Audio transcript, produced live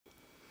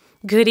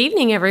Good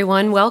evening,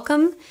 everyone.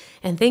 Welcome,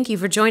 and thank you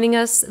for joining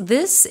us.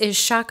 This is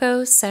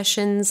Shockoe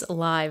Sessions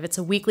Live. It's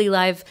a weekly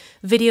live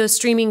video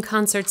streaming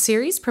concert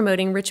series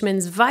promoting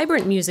Richmond's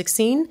vibrant music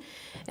scene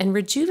and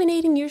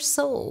rejuvenating your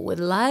soul with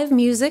live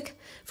music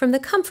from the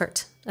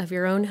comfort of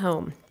your own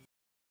home.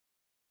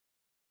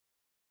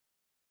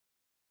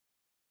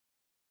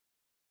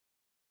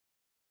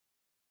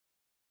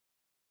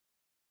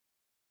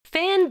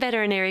 Fan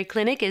Veterinary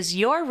Clinic is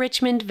your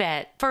Richmond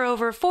vet. For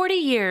over 40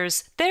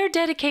 years, their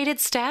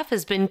dedicated staff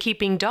has been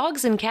keeping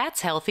dogs and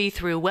cats healthy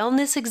through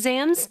wellness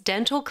exams,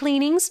 dental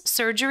cleanings,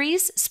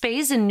 surgeries,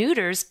 spays and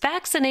neuters,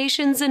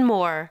 vaccinations, and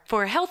more.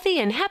 For healthy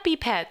and happy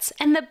pets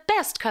and the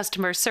best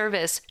customer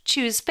service,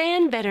 choose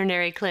Fan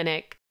Veterinary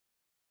Clinic.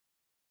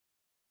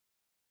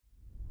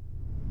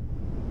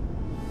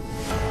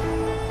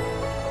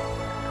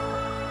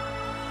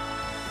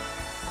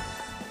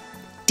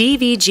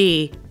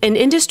 DVG, an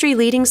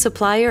industry-leading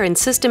supplier and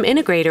system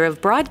integrator of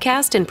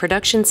broadcast and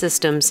production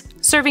systems,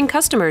 serving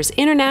customers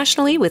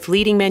internationally with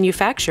leading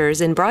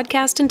manufacturers in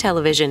broadcast and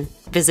television.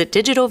 Visit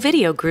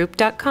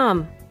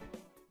digitalvideogroup.com.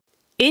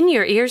 In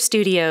Your Ear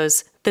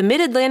Studios, the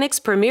Mid-Atlantic's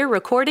premier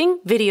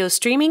recording, video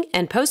streaming,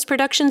 and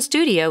post-production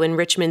studio in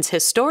Richmond's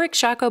historic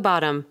Shockoe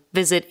Bottom.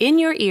 Visit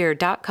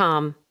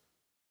inyourear.com.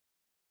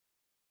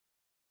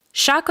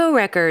 Shockoe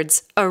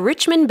Records, a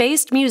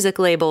Richmond-based music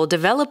label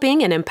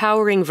developing and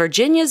empowering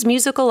Virginia's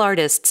musical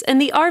artists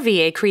and the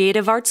RVA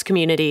creative arts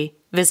community.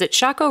 Visit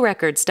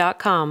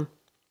shockoerecords.com.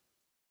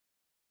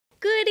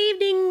 Good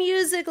evening,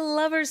 music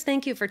lovers.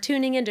 Thank you for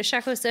tuning in to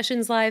Shockoe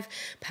Sessions Live,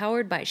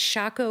 powered by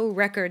Shockoe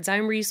Records.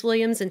 I'm Reese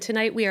Williams, and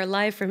tonight we are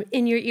live from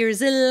In Your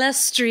Ear's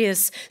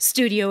illustrious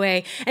Studio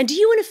A. And do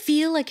you want to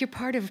feel like you're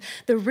part of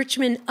the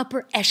Richmond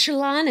upper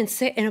echelon and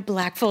sit in a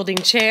black folding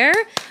chair?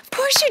 Of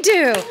course you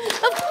do.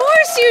 Of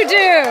course you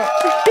do.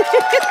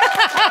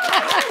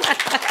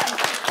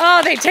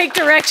 Oh, they take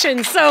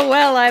directions so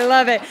well. I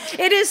love it.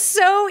 It is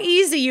so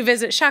easy. You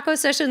visit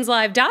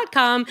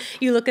ShockoeSessionsLive.com.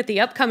 You look at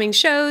the upcoming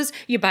shows.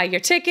 You buy your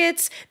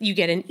tickets. You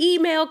get an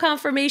email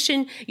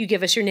confirmation. You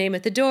give us your name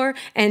at the door.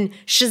 And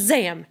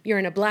shazam, you're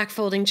in a black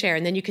folding chair.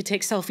 And then you could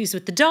take selfies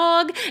with the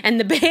dog and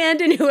the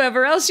band and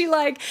whoever else you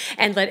like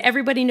and let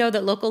everybody know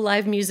that local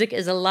live music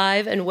is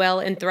alive and well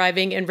and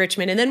thriving in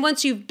Richmond. And then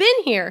once you've been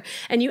here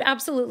and you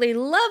absolutely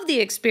love the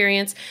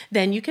experience,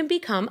 then you can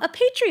become a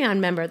Patreon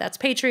member. That's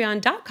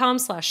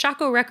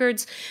patreon.com/Shockoe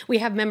Records. We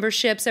have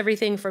memberships,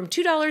 everything from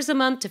 $2 a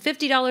month to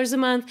 $50 a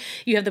month.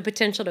 You have the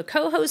potential to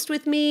co-host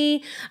with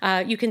me.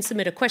 You can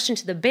submit a question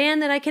to the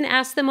band that I can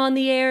ask them on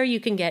the air. You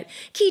can get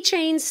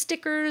keychains,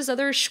 stickers,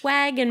 other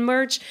swag and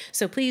merch.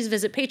 So please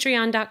visit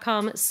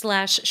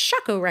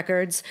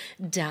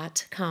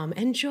patreon.com/ShockoeRecords.com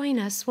and join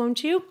us,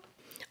 won't you?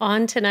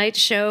 On tonight's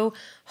show,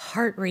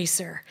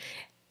 Heartracer.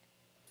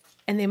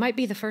 And they might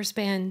be the first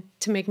band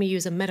to make me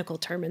use a medical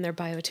term in their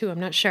bio, too. I'm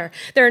not sure.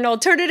 They're an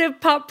alternative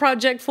pop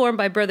project formed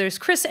by brothers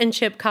Chris and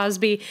Chip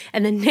Cosby,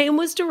 and the name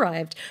was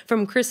derived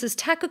from Chris's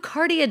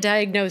tachycardia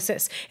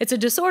diagnosis. It's a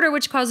disorder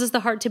which causes the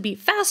heart to beat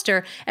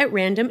faster at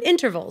random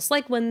intervals,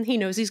 like when he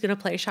knows he's going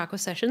to play Shockoe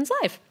Sessions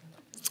live.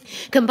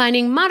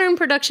 Combining modern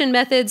production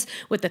methods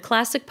with the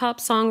classic pop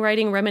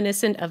songwriting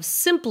reminiscent of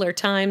simpler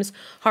times,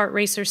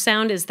 Heartracer's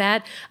sound is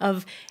that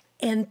of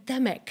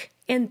anthemic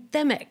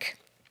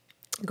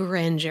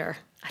grandeur.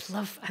 I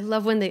love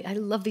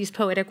these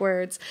poetic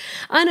words.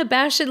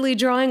 Unabashedly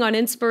drawing on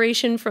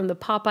inspiration from the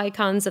pop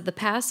icons of the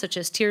past, such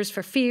as Tears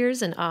for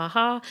Fears and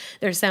Aha,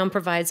 their sound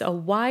provides a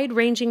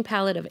wide-ranging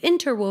palette of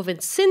interwoven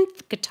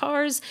synth,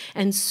 guitars,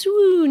 and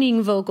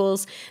swooning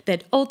vocals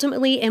that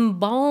ultimately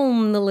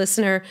embalm the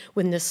listener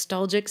with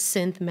nostalgic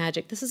synth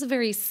magic. This is a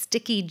very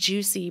sticky,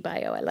 juicy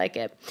bio. I like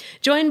it.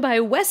 Joined by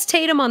Wes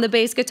Tatum on the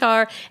bass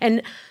guitar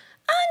and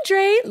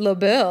Andre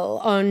LaBelle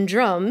on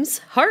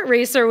drums,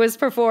 Heartracer was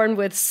performed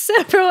with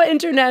several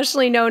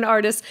internationally known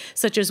artists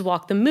such as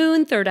Walk the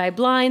Moon, Third Eye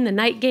Blind, The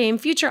Night Game,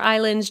 Future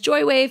Islands,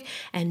 Joywave,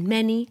 and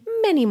many,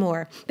 many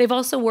more. They've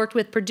also worked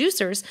with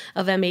producers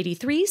of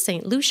M83,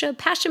 St. Lucia,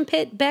 Passion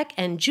Pit, Beck,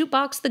 and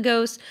Jukebox The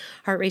Ghost.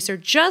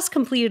 Heartracer just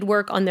completed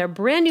work on their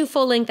brand new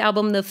full-length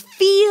album, The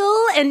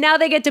Feel, and now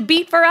they get to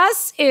beat for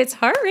us. It's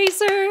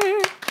Heartracer.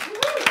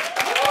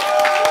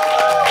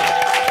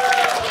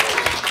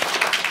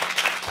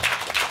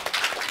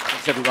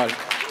 Thanks, everybody.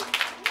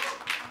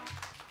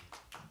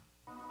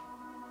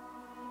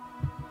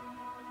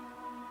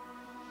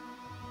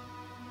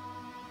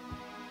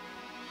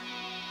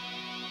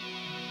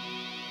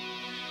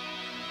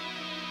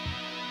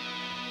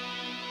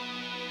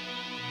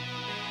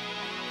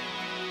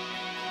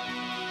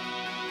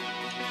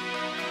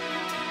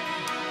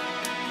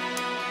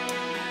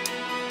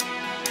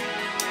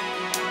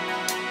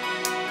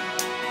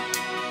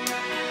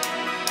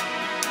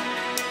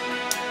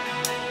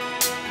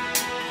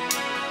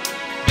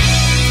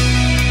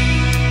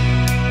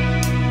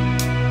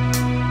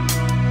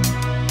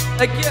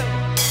 Thank you.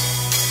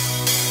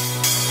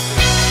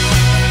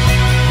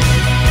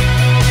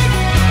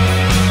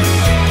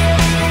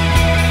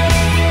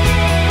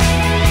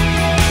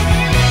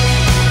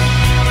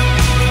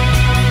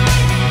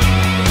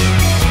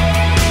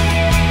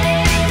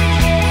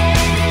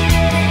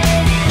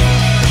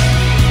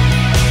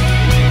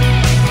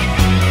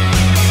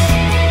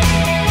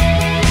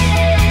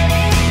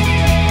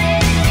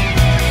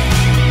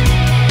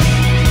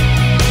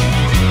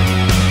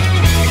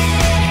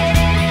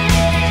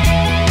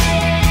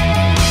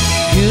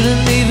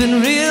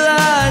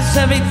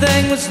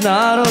 everything was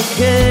not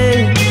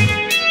okay.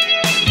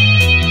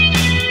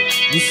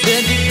 You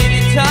said you give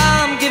it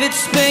time, give it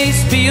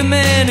space, be a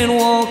man and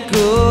walk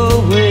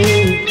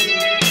away.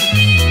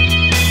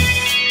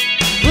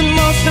 But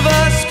most of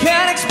us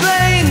can't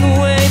explain the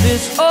way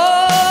this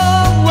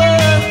all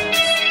works.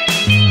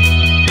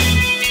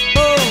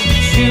 Oh,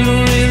 but you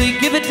don't really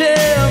give a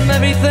damn,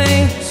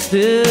 everything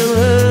still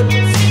hurts.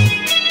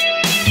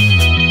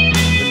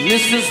 And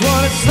this is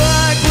what it's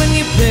like when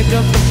you pick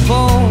up the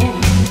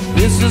phone.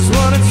 This is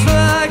what it's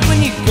like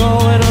when you're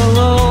going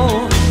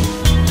alone.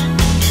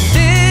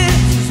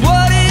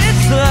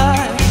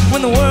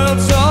 When the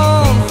world's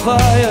on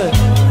fire,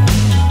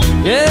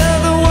 yeah,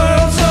 the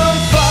world's on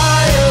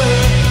fire.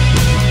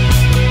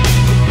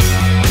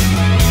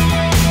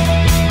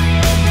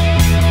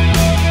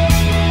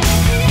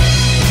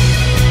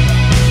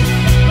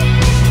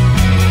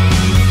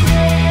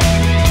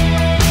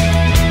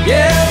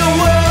 Yeah, the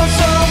world's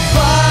on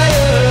fire.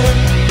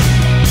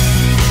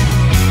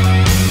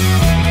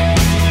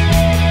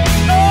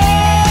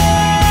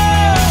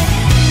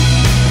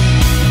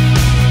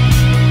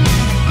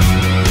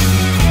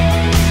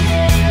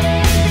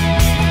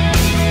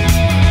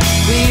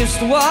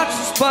 To watch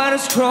the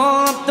spiders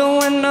crawl up the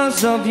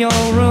windows of your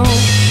room.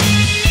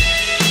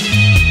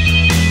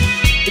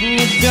 And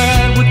your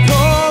dad would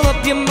call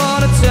up your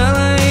mom to tell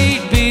her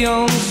he'd be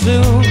home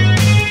soon.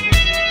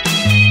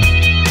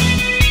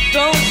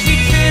 So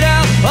she'd sit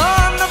out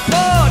on the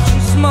porch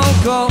and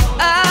smoke all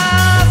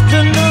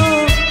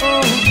afternoon,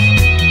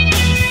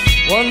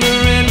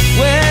 wondering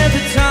where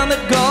the time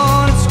had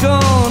gone. It's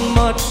gone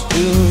much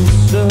too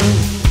soon.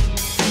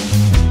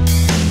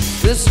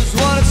 This is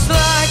what it's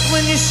like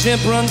when your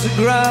ship runs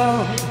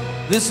aground.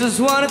 This is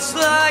what it's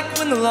like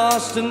when the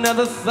lost are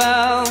never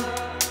found.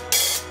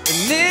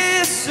 And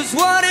this is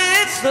what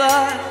it's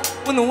like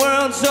when the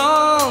world's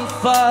on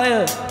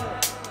fire.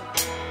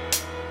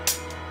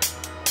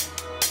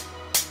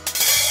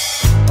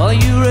 Are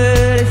you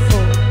ready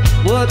for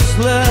what's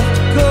left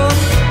to come?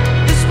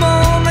 This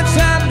moment's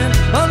happening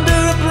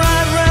under a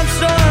bright red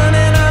sun,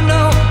 and I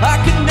know I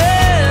can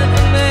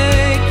never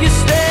make you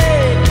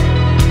stay.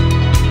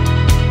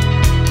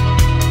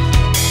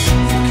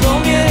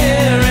 Comb your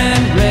hair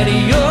and ready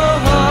your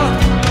heart.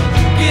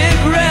 Get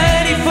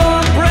ready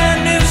for a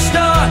brand new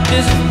start.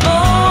 This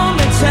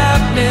moment's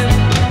happening,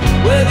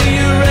 whether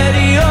you're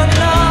ready or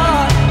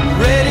not.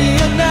 Ready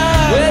or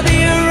not. Whether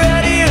you're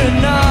ready or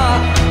not.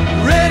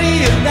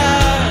 Ready or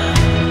not.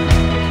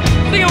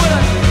 Sing it with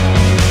us.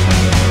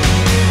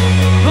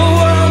 The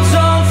world's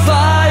on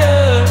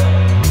fire.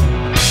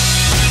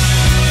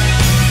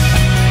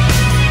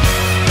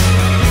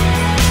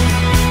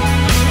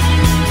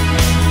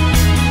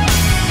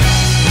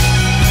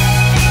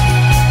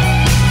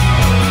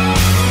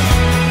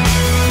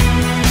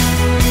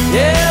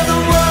 Yeah, the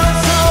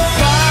world's on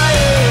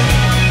fire.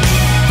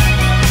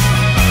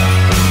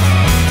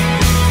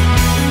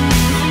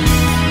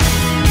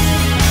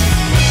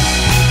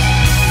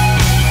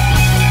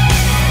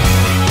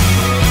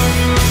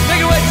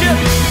 Take it away, Chip.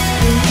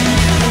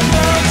 The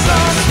world's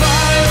on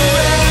fire.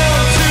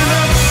 Turn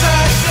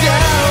upside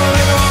down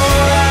and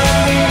all I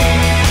need.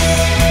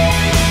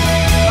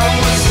 I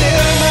wanna stand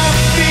on my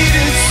feet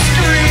and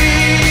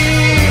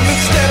scream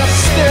instead of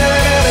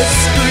staring at a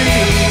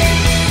screen.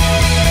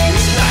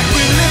 It's like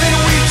we're living,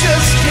 we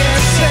just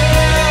can't tell.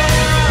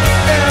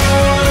 And I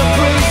wanna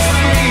break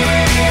free.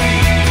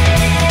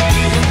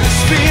 This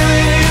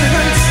feeling, it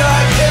hurts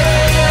like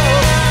hell.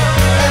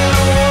 And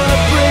I wanna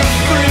break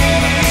free.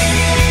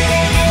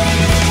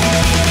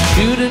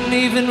 You didn't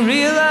even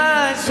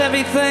realize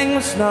everything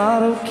was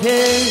not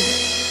okay.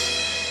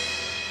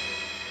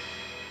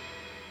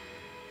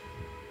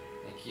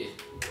 Thank you.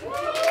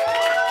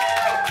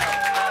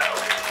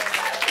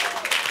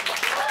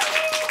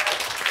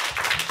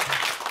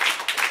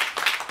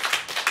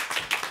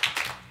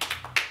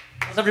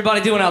 How's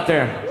everybody doing out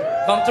there?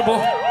 Comfortable?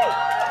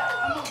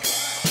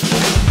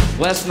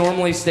 Wes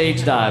normally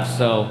stage dives,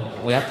 so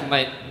we have to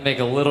make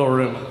a little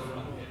room.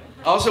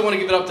 I also want to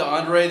give it up to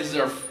Andre. This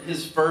is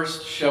his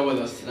first show with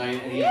us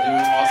tonight, and he's doing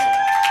awesome.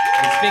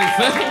 It's being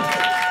filmed.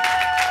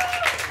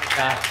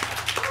 God.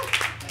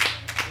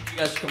 Thank you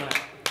guys for coming out.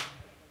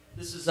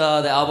 This is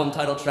the album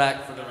title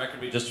track for the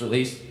record we just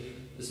released.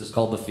 This is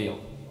called The Feel.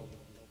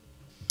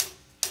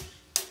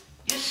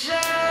 You said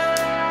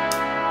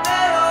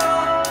that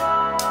all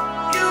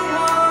you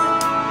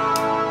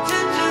want to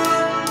do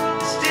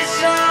is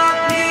disappear.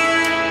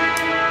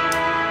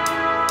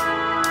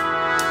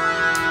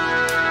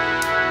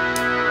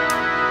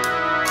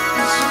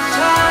 And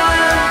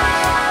sometimes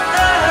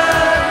the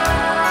hurt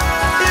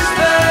is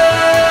better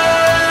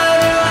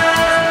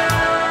than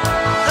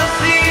the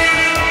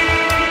feeling.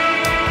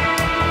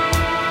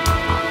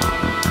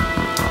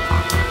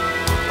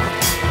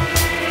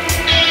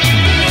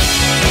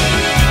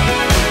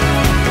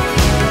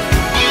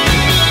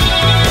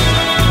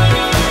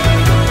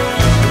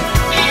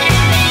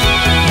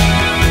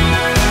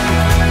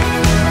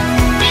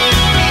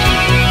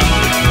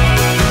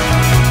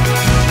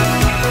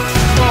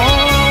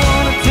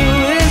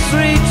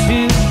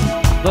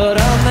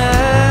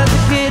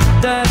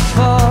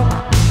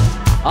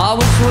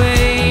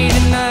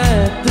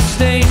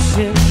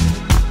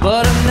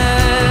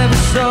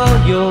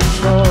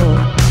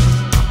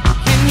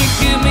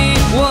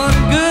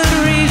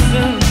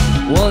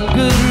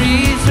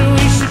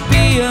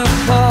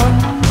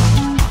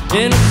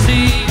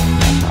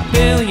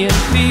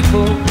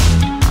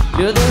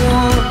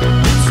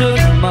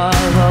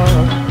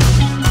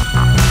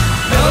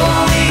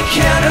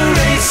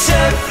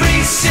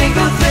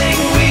 single thing.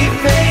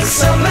 We've made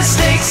some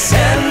mistakes,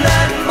 and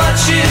that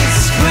much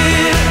is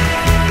clear.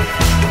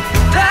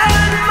 That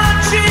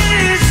much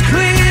is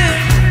clear.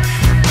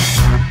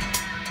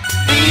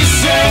 And you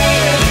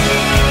said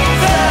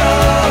that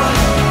all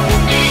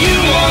you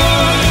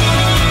want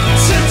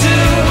to do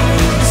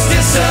is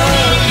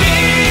disappear.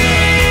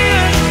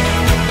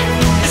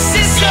 Is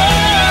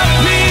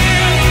disappear.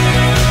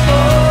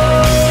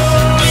 Oh,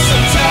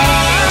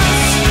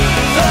 sometimes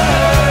the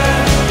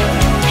hurt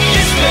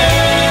is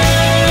better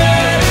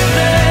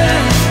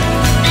than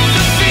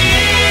the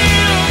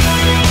feel.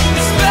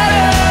 It's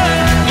better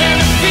than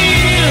the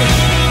feel.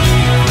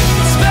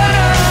 It's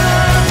better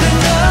than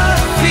the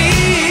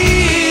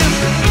feel.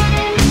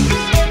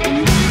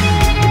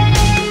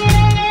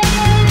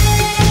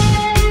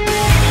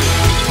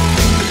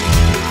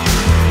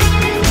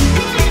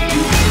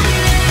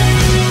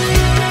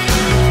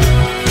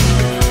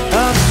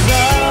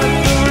 Outside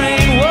the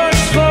rain was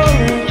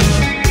falling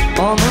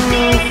on the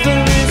roof of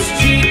this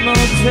cheap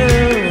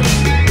motel,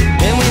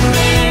 and we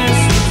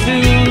listened to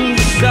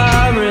the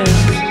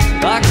sirens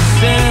like a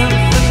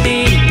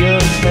symphony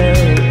of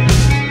hell.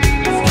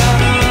 This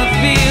kind of love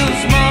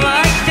feels more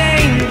like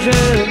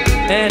danger,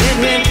 and it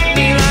hit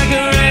me like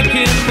a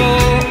wrecking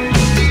ball.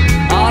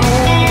 I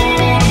don't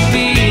wanna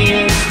be a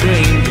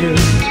stranger,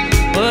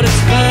 but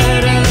it's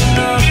better than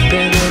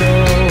nothing at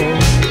all.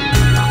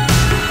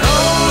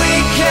 Oh, we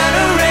can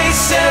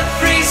erase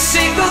every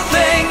single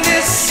thing.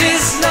 This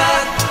is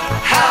not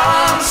how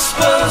I'm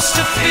supposed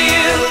to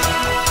feel.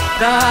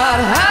 Not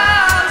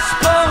how I'm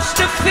supposed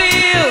to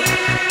feel.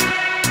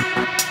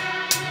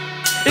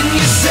 And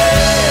you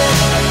said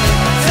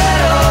that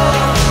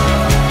all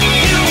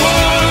you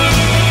want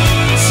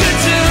to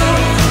do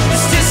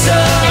is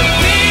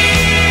disappear.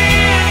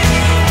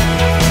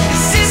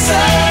 Is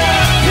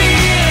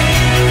disappear.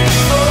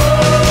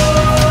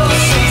 Oh,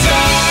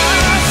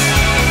 sometimes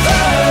the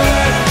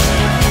hurt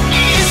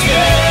is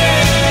better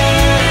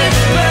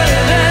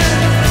than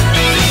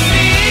the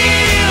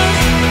feel.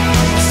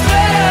 It's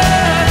better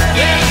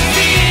than the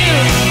feel.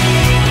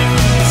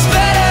 It's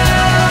better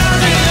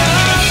than the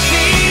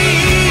feel.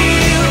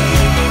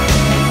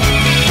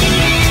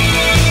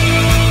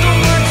 So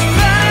much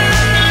better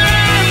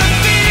than the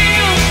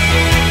feel.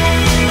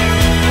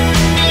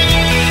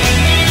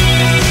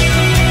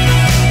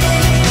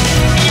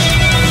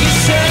 You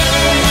said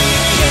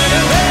get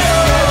away.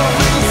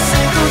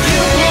 Single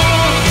you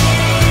want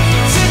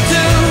to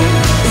do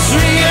is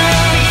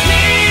reappear.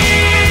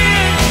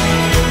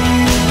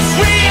 It's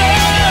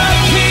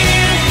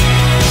reappear.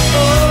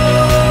 Oh,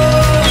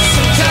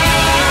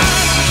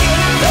 sometimes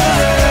the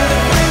hurt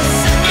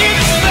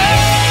is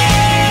better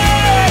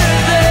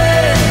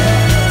than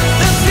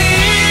the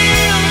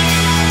feel.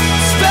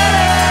 It's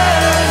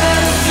better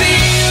than the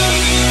feel.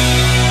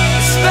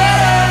 It's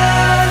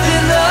better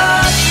than the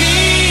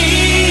feel.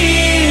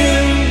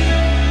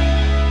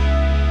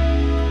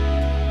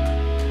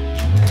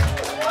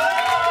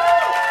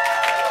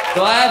 So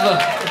I have a...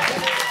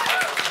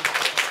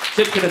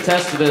 Chip can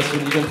attest to this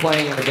when you've been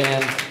playing in the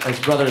band as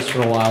brothers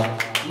for a while.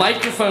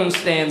 Microphone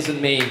stands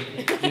and me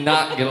do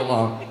not get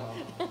along.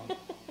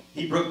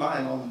 He broke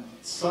mine on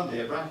Sunday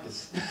at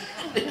practice.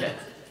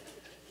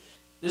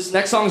 This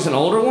next song's an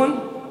older one.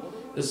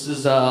 This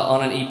is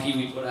on an EP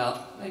we put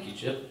out. Thank you,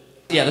 Chip.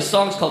 Yeah, this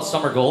song's called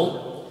Summer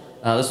Gold.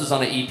 This was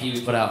on an EP we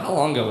put out. How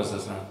long ago was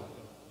this now?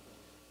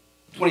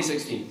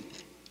 2016.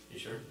 You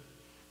sure?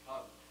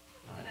 All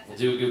right, we'll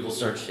do a Google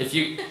search. If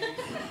you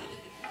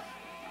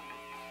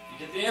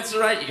get the answer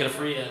right, you get a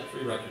free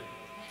record.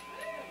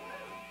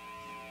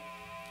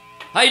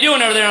 How you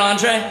doing over there,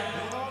 Andre?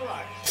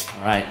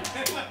 All right.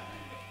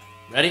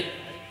 Ready?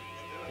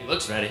 He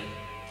looks ready.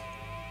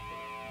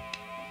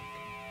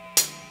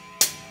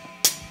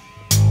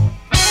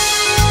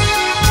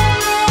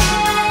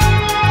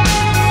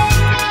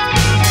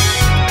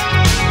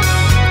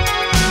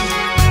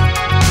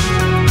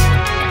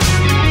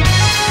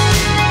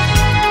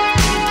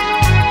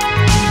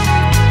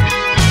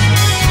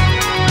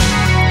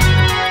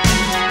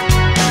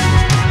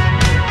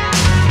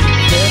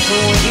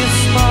 Careful when you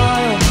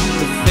smile,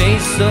 the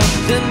face of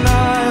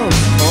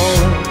denial's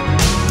falling.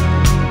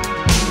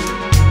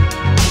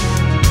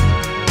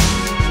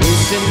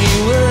 Wishing you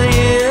were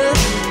here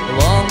a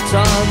long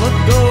time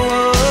ago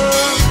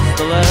was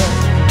the last.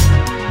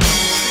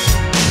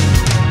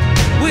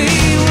 We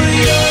were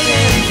young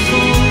and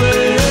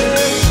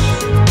foolish,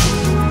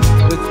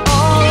 with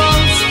our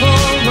arms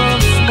full of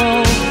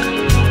smoke.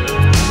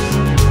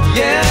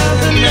 Yeah,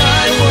 the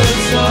night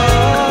was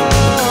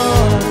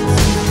hard.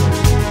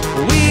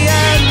 We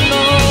had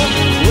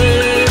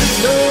nowhere to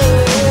go.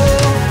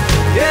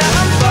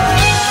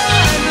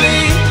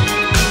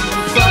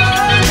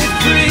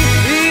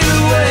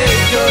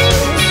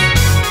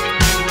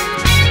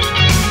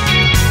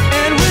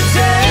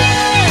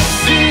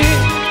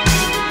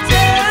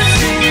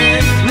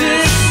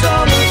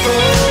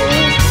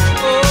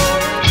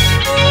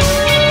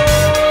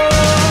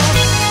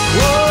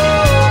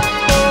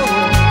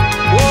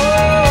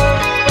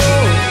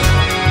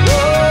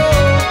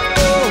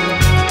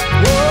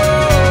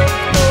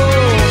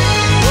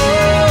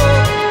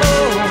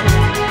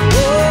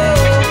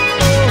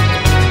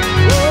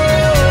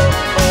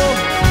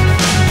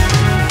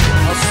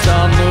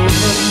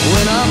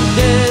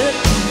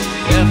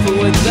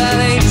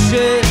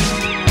 magic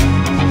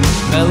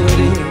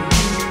melody.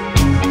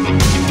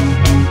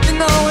 You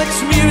know it's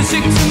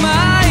music to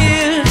my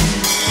ears.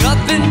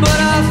 Nothing but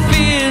our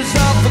fears,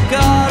 I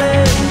forgot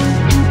it.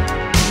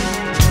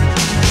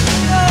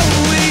 Oh,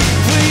 we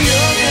were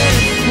young and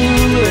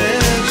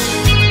foolish.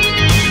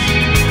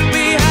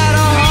 We had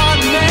a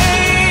heart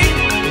made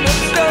of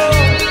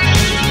stone.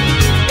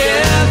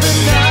 Yeah, the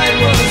night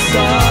was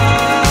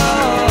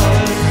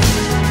ours.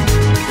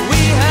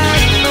 We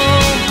had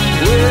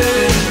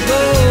nowhere to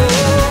go.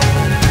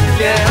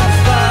 Yeah,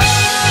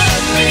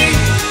 finally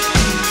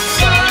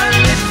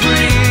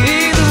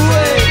free the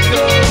way it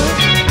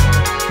goes.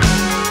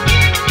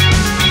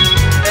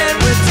 And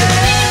we're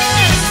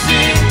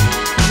dancing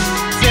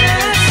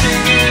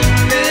in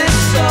this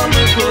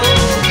summer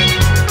glow.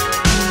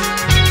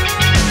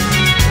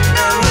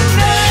 No, we're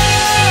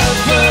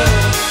never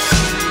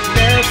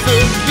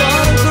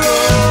gonna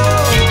grow.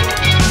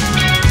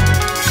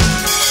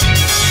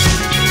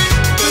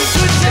 'Cause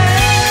we're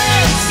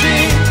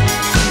dancing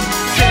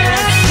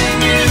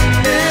in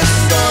this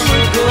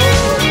summer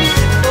glow.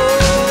 Oh,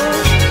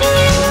 oh.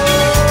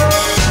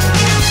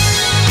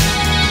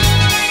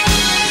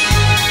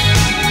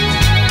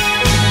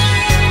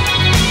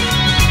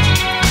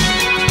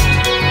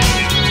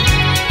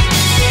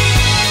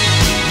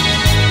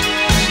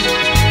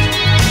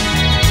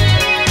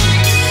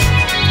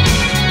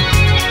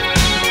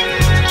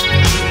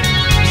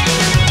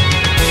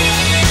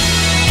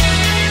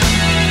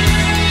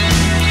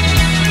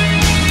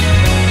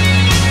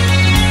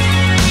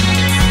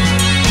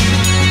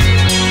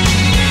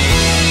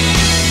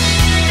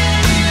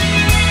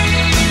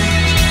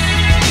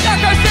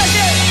 Shockoe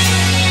second.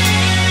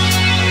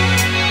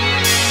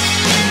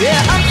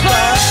 Yeah, I'm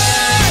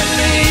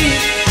finally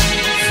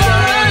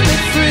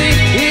free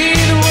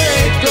the way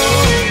it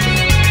goes.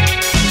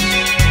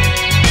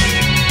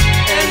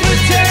 And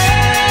we're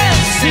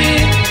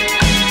dancing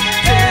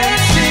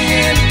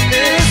in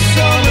this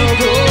summer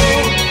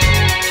glow.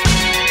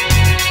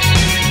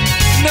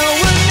 No,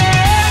 we're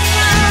never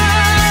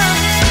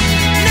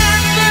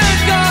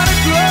gonna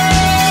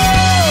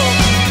grow.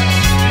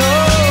 No,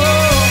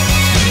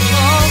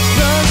 all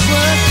 'cause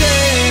we're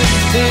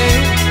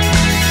dancing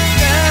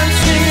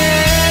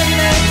in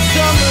that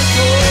summer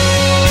glow.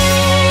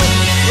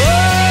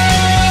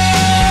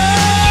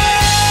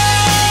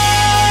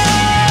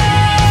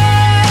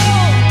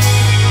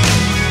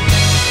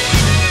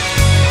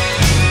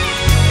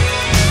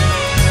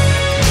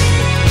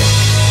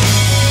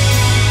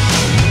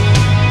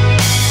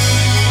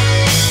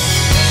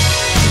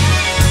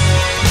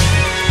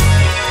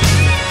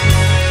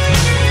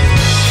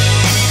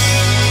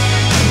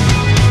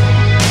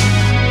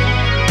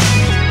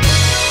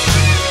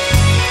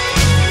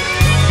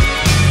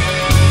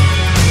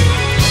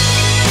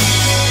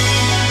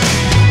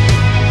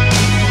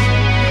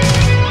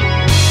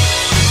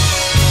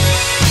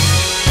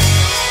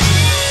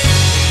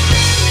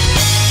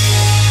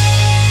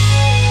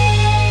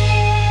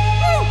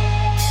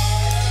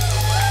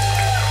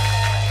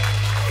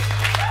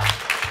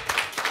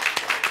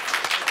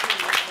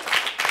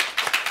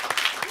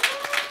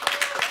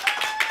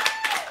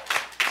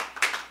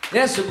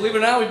 Yeah, so believe it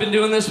or not, we've been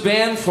doing this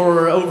band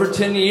for over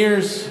 10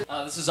 years.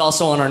 This is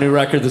also on our new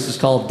record. This is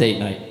called Date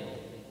Night.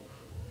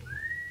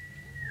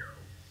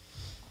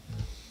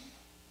 Oh,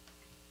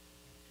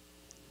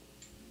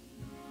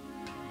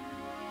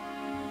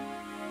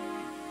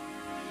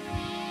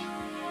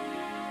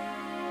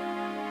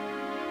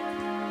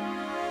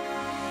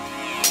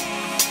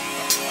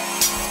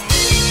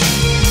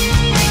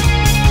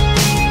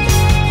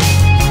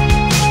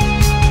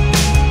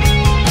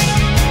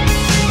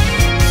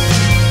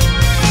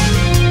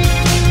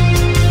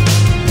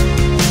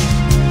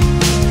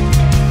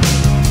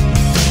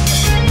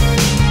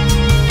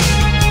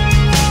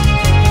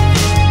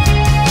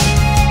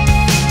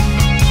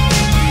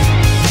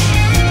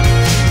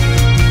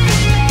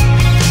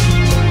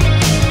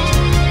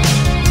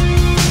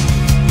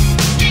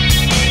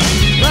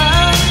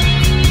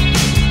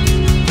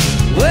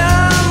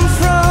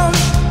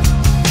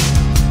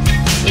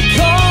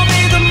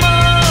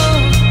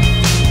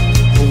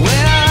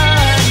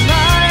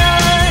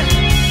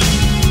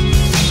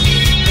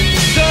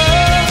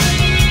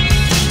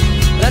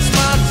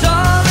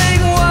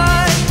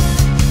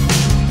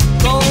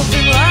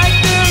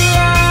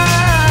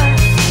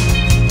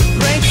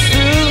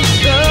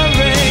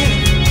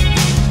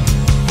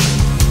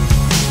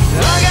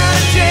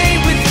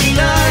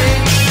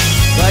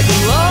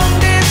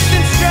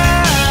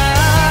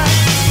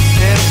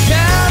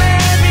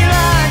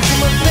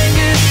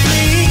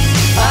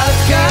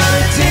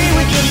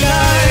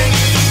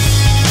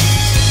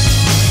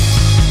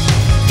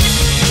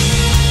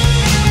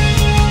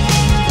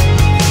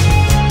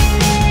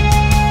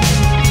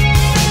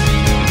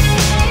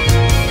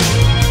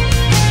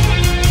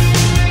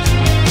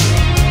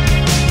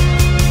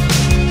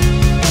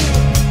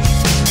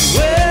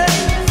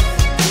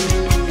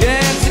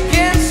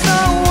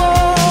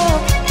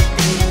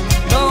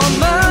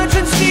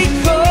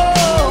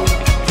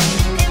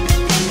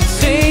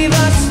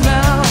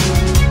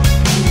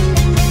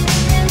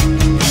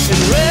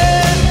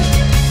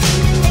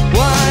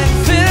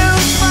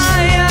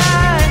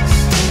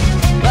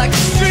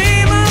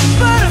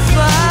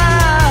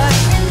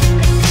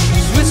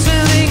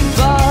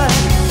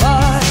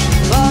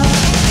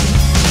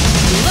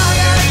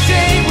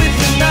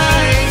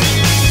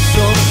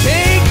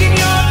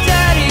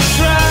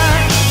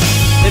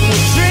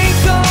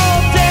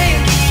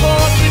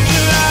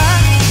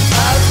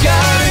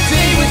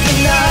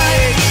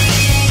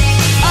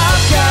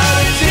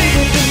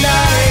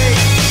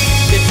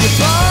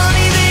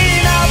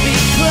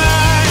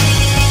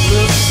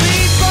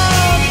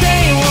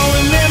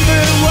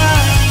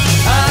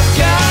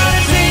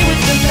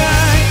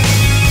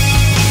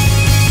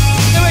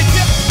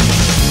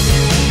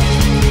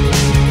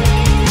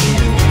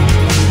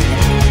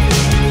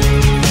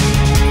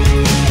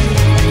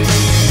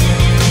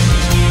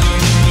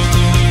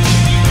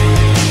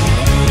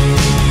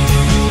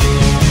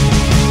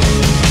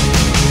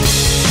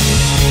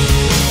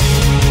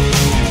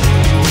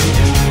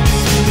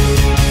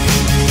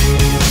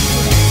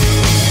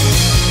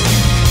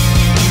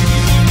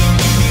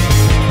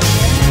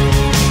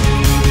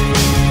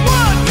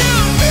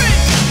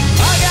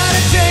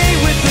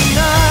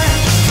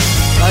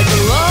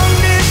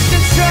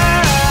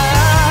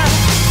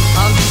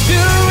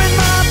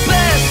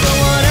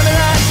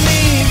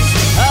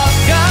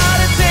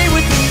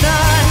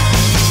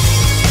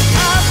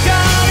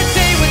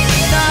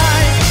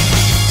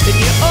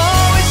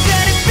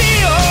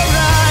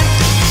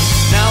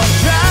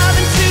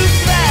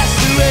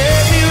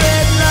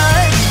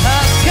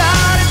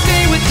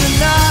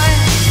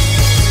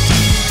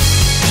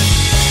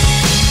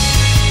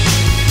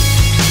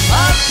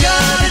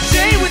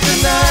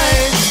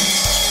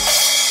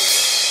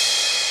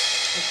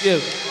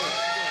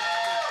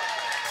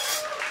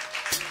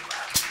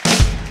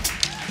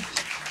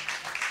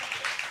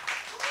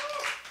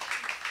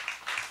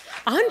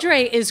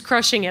 Andre is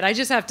crushing it, I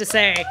just have to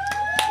say.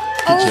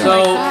 Oh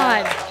So-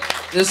 my God.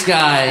 This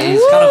guy,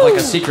 he's kind of like a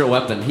secret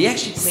weapon. He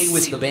actually played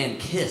with the band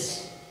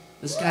Kiss.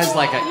 This guy's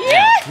like a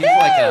he's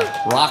like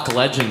a rock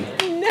legend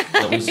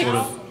that we sort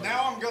of.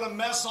 Now I'm gonna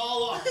mess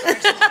all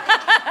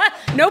up.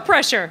 No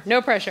pressure,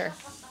 no pressure.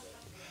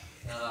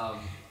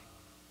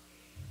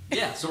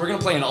 Yeah, so we're gonna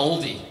play an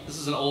oldie. This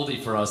is an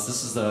oldie for us.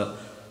 This is the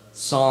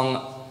song,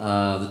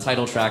 the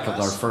title track of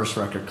our first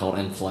record called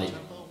In Flight.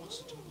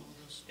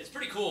 It's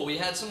pretty cool. We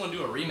had someone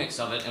do a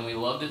remix of it, and we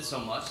loved it so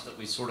much that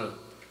we sort of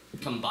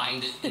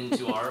combined it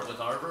into with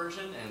our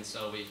version, and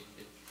so if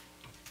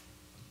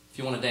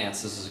you want to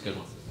dance, this is a good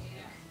one.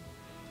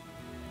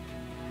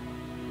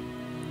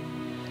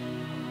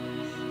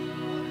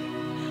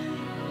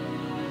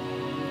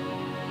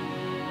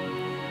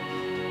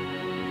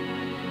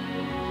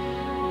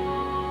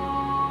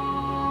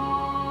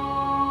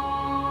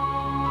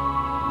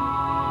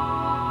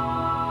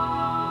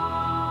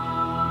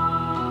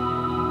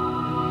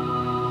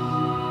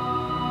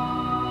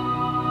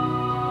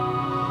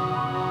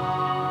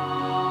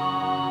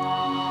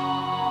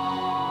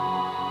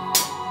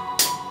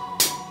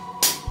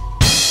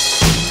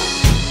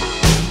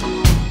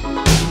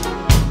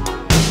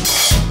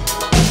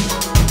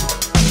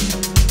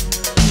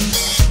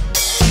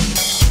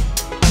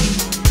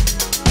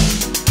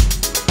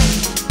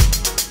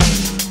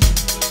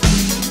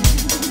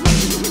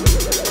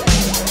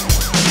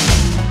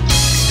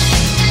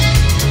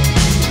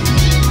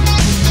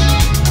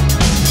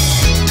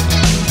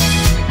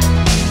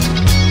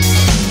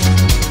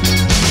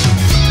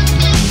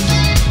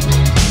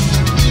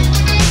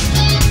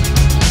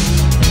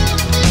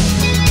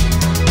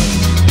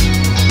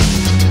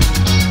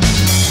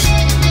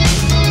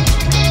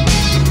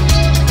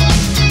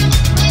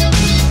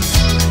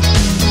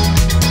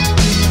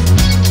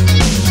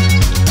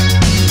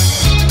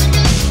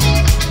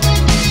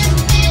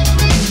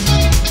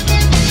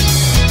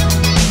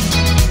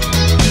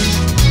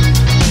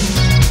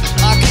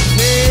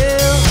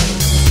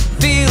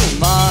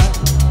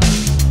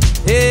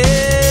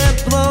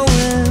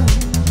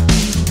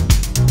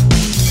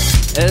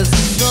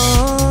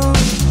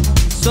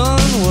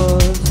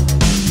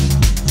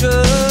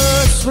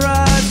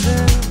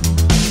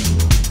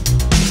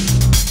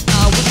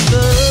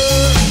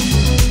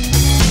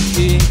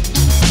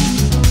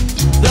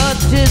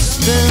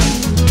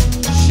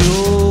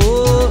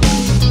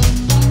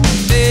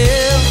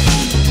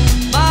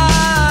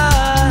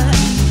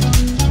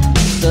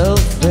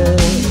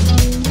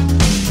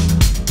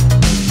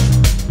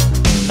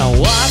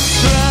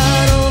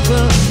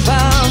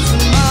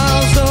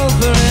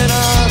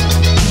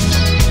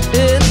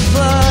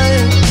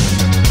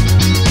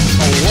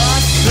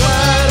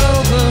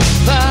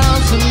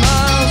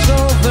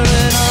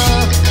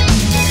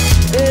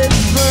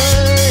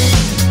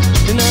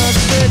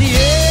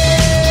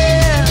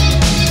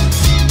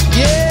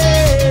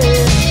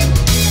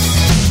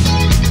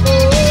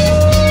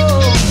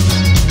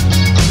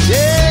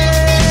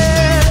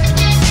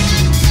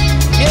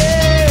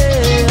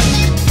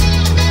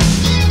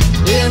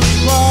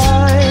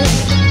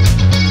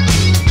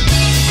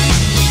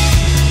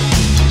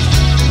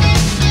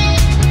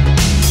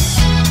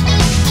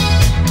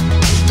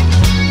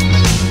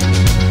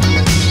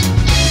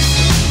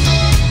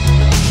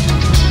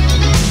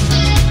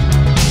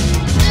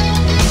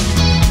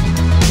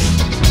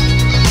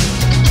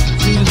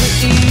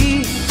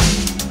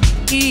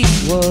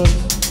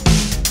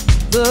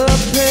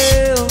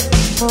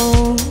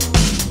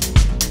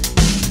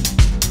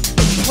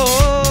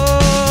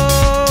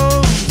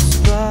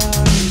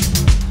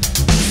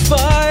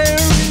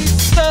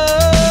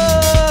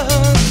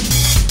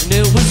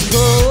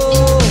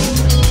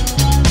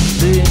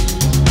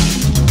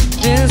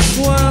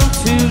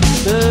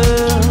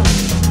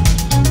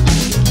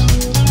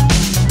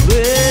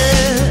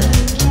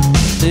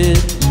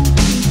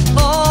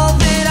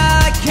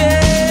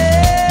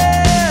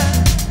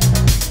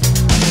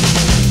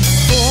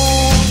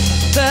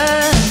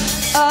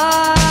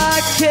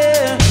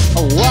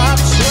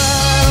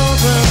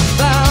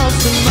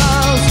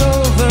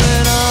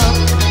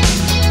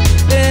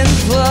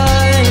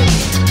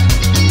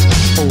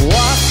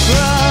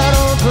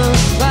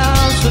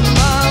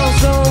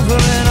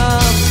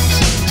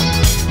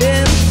 In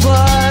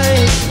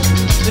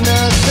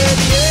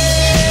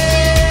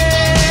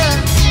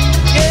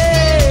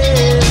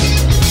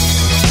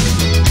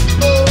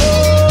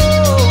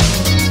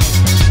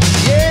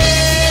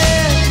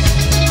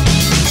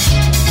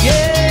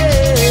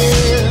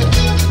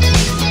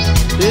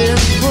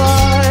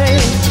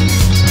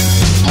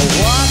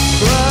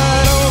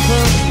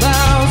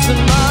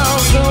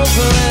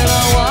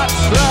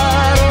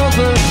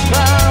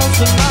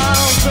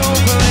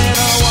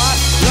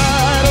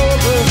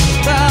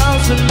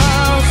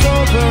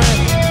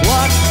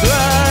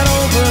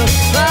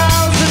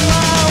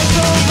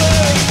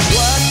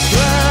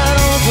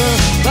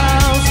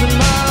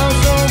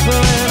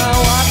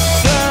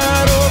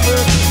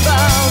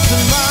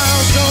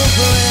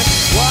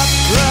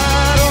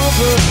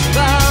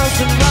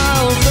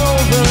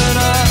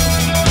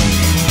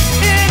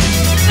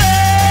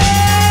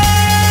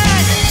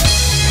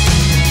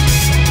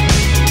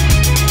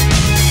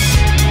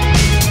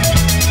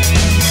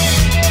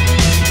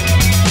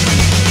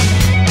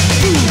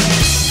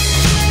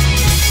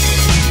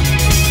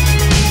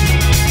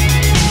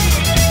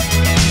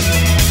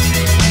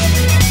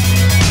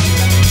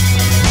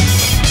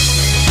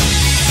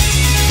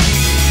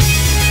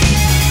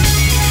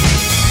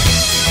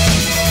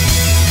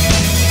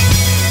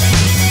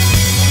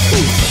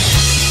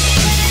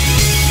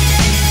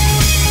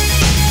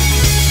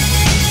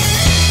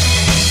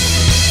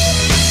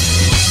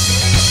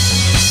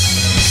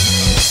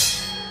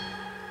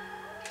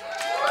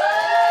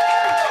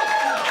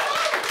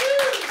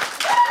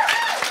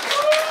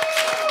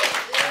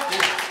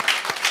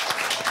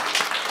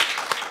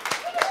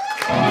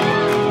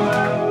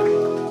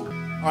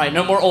right,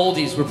 no more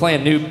oldies. We're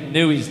playing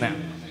newies now.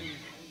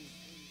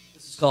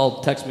 This is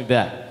called Txt Me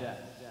Back.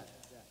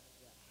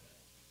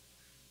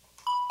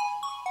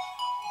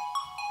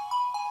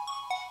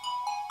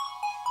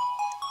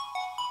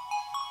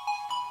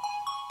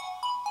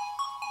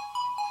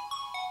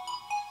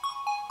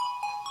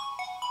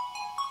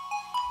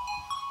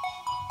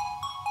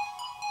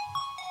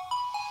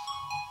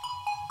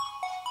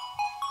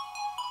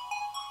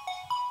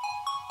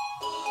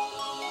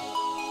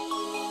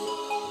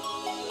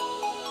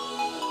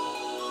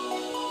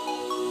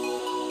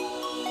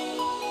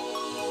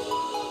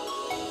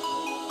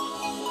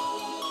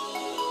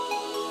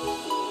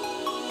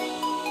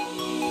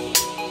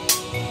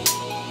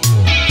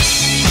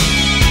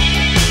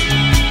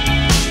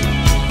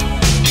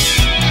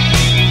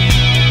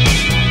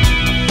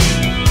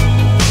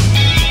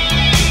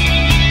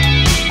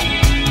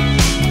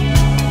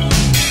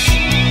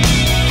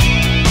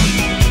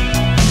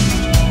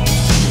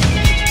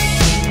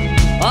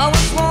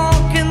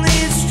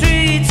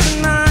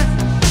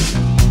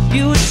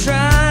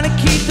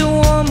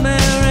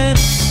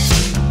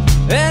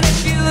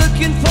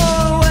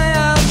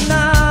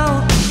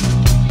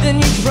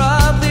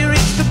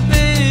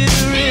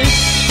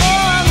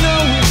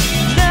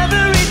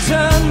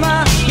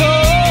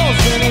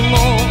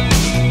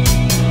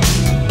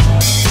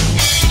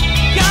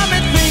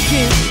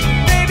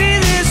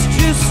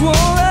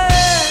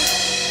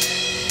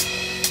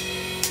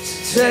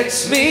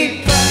 Text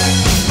me back.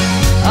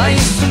 I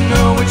used to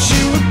know what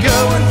you were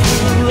going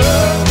through,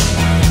 love.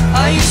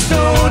 I used to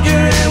hold your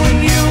hand when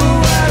you were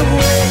wide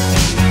awake.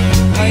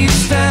 I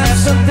used to have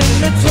something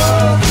to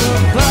talk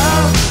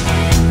about.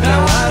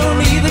 Now I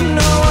don't even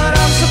know what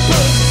I'm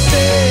supposed to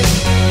say.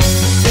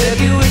 Said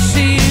you wish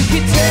that you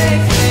could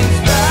take things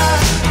back.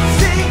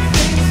 Take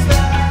things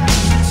back.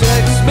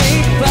 Text me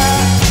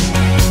back.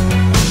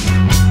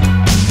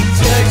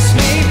 Text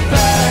me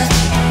back.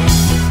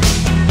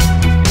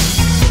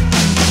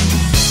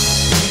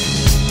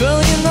 Girl,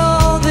 you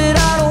know that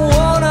I don't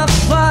wanna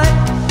fight,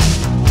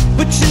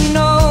 but you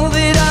know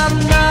that I'm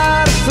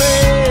not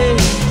afraid.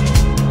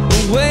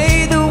 The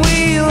way that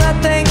we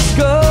let things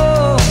go,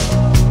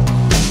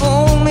 the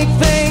only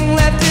thing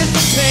left is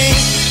the pain.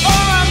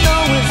 All I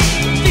know is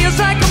it feels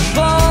like I'm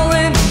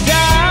falling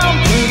down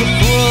through the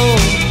floor.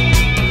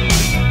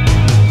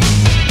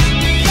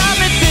 Got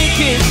me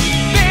thinking,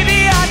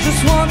 baby, I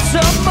just want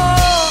some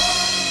more.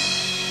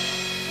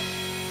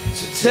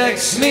 So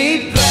text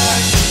me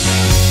back.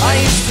 I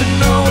used to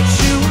know what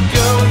you were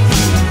going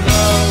through,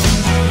 love.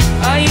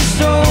 I used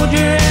to hold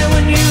your hand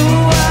when you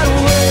were wide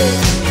awake.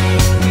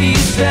 We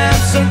used to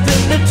have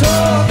something to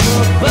talk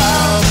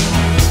about.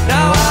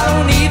 Now I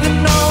don't even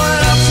know what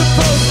I'm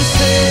supposed to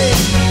say.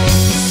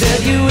 You said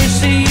you wish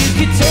that you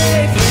could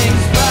take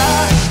things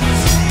back.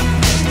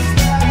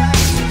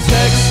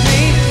 Text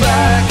me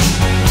back.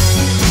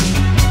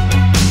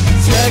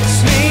 Text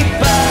me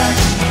back.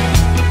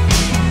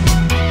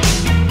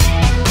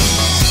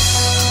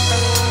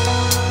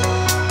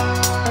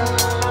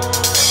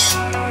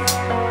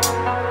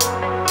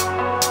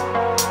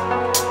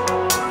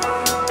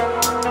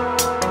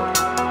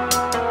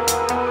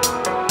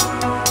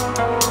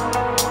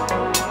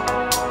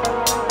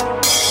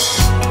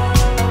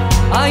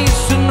 I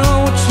used to know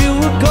what you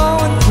were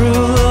going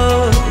through,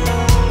 love.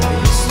 I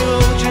used to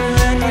hold your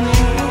hand when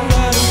you were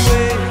wide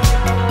awake.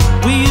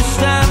 We used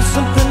to have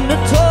something to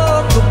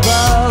talk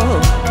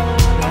about.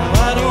 Now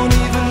I don't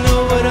even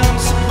know what I'm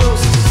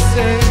supposed to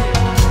say.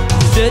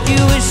 Said you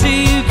wish that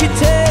you could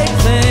take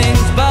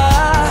things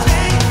back.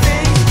 Take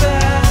things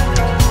back.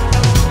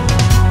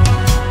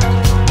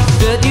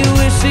 Said you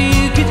wish that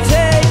you could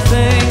take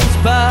things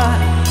back.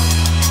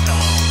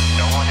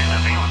 No one is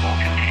available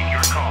to take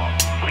your call.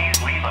 Please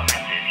leave a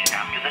message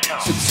after the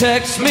tone. So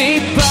text me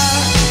back.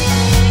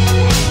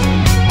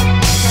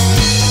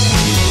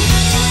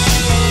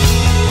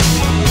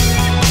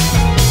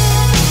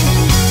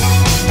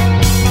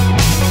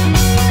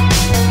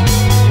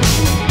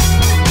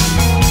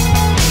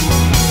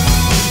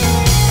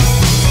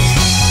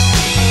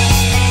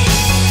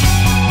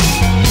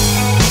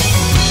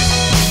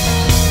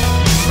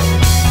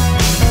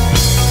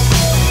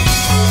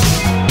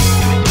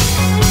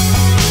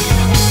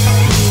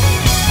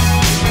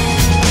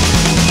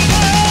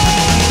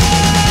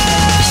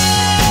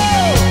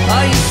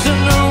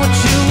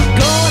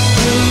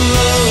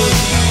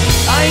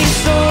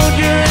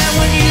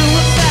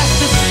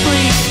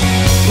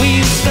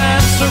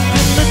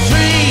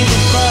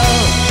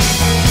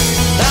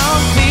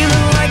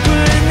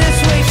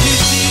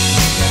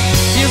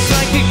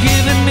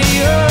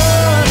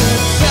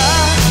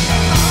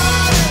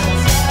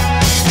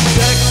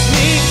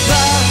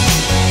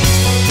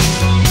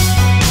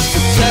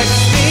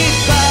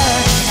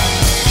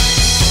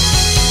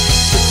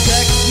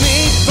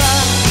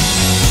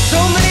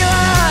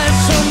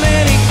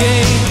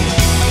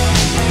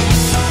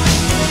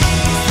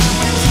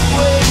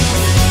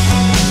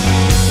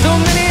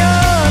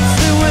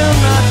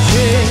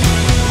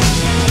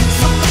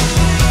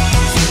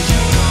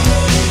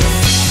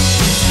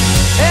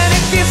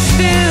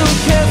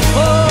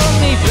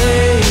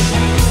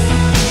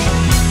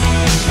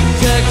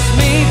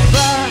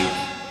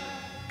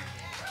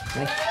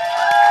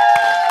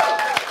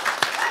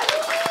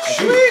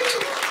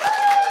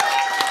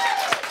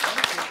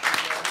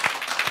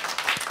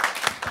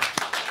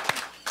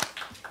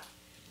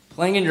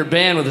 Playing in your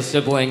band with a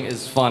sibling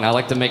is fun. I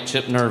like to make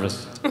Chip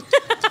nervous.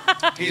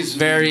 He's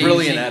Very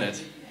brilliant easy. at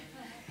it.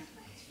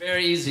 It's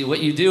very easy.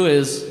 What you do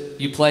is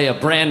you play a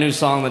brand new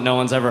song that no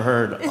one's ever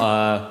heard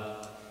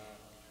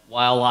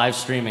while live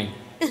streaming.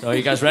 So are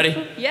you guys ready?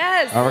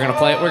 Yes. All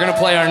right, we're gonna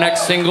play our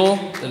next single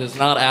that is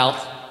not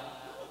out.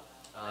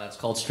 It's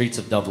called Streets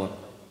of Dublin.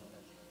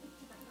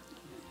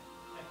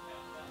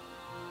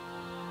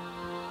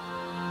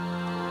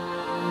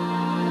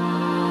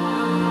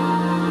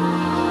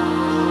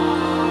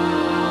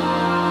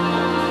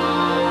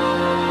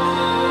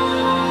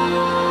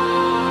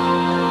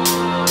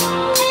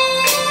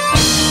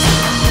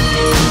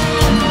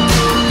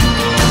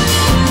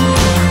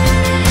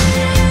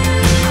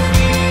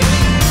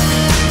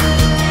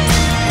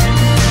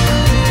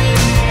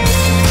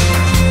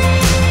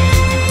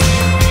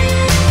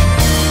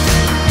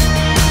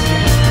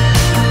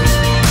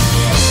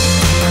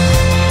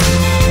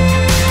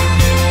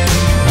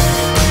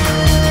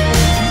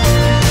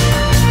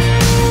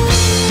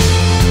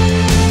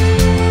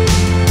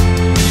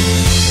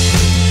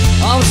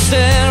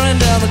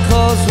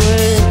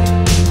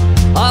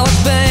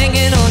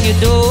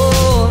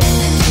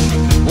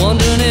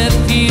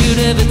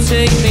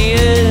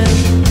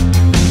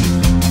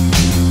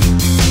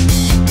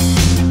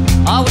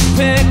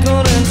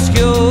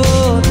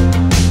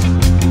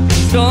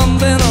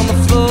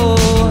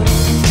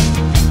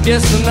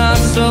 Guess I'm not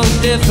so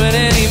different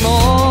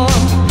anymore.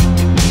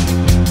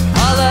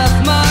 I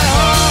left my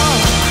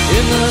heart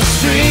in the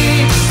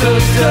streets of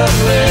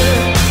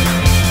Dublin.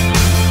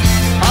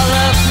 I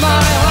left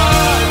my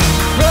heart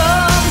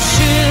from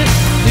ship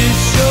to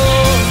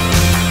shore.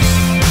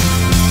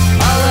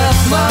 I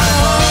left my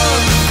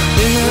heart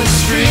in the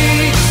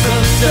streets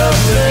of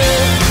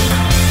Dublin.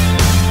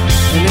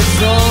 And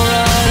it's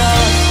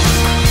alright,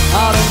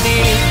 I don't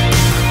need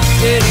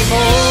it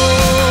anymore.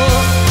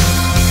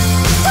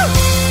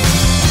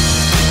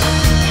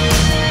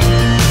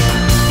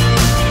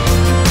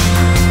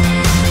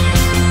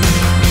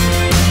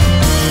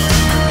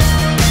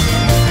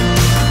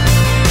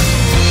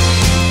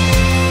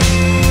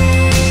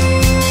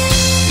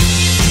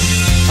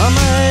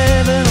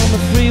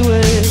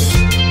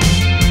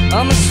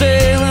 I'm a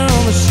sailor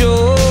on the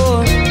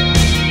shore.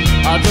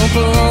 I don't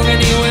belong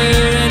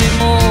anywhere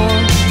anymore.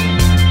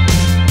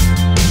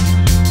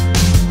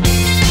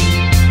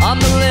 I'm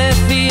the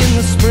levee in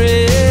the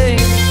spring,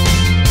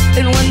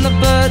 and when the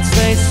birds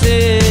they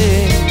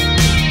sing,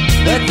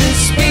 let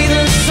this be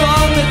the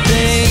song that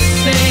they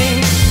sing.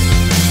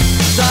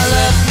 'Cause I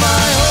left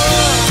my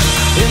heart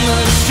in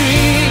the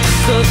streets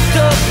of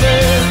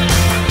Dublin.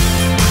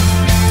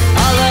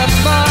 I left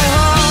my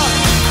heart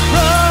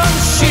from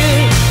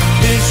ship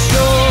to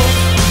shore.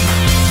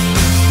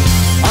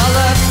 I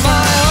left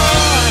my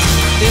heart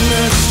in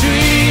the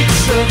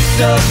streets of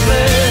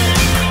Dublin.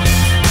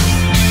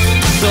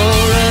 So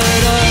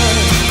red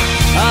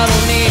I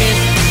don't need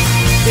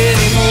it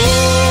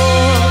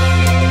anymore.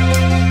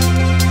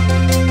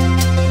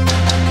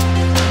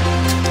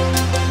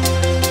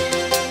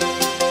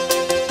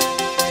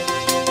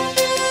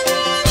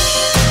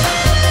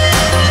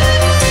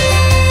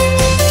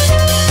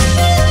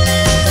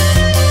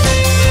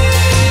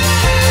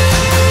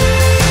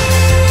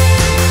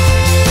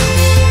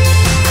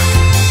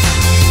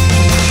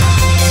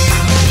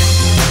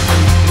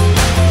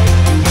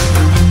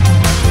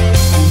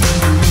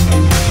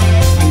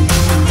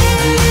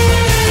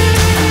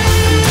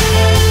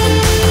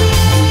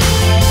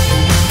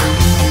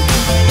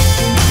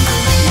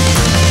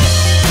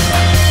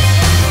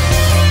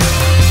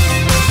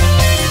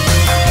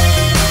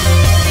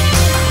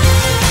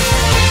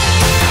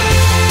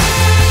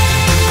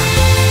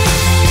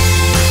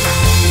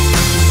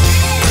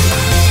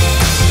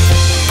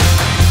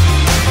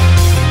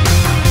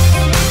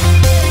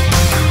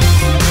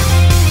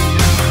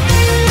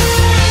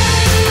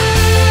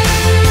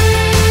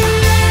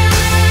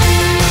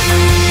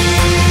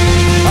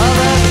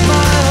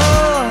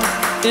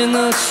 In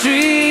the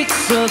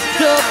streets of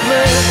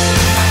Dublin,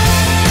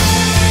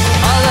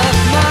 I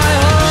left my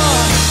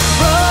heart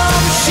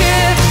from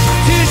ship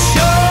to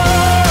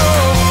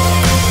shore.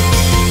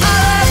 I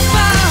left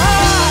my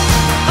heart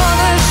on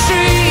the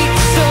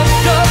streets of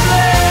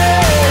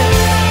Dublin,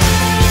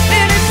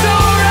 and it's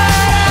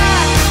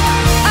alright,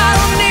 I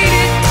don't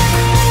need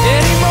it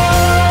anymore.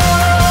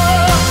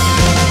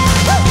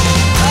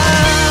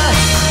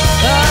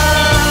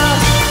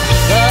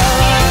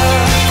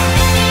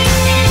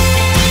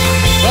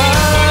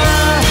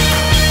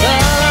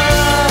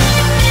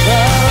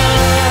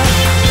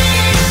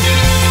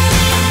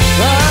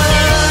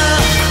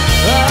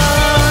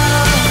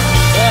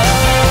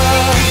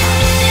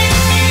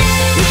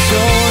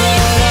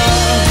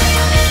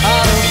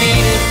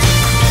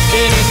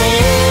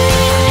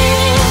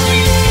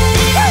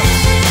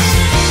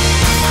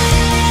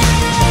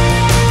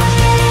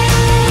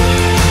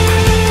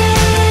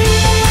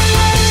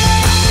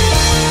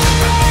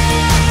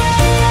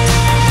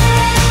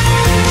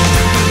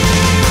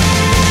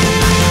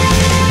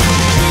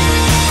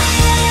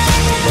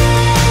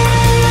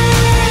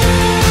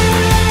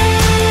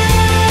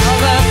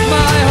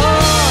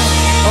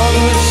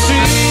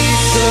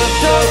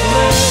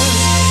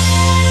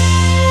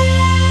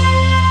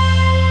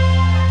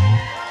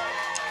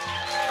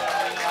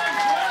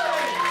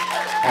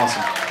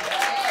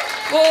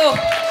 Whoa!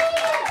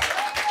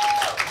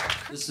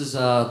 This is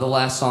the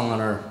last song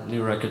on our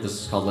new record.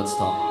 This is called Let's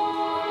Talk.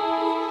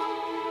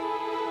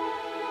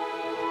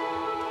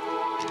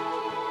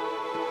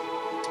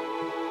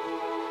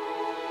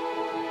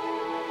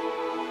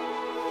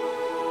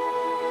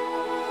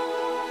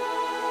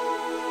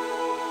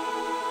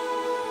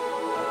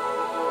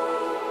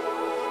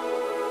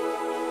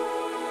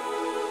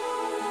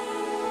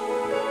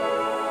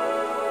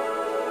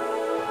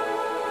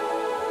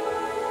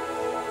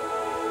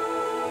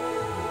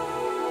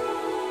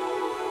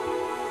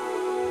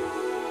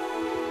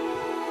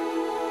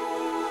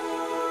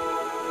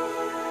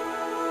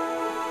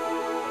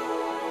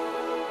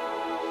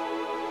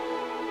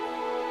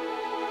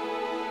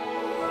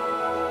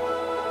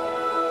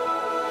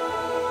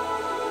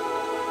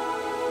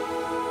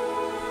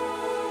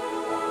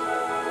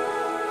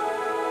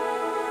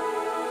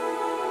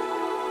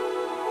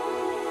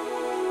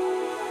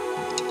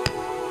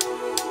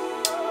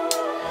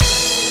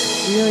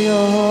 Feel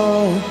your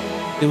heart,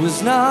 it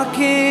was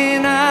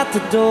knocking at the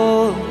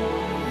door.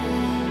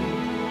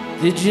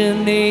 Did you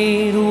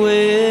need a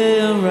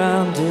way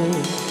around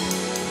it?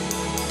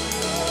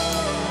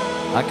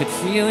 I could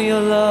feel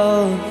your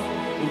love,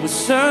 it was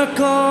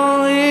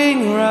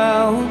circling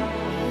round.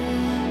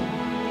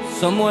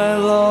 Somewhere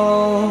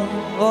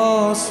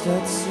lost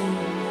at sea.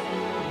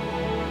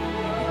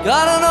 You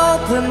got an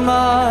open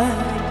mind,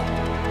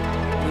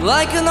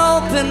 like an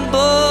open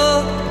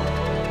book.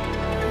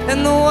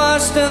 And the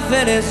worst of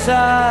it is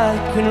I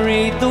can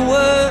read the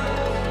words,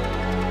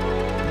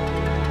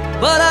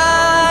 but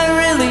I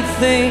really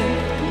think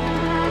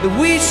that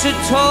we should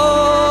talk.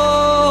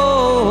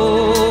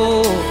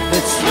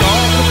 Let's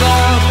talk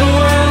about the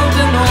world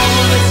and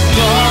all its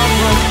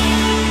problems.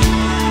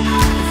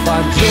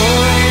 Find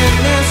joy in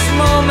this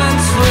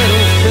moment's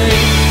little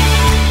thing.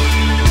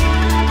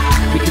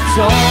 We could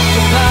talk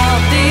about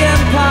the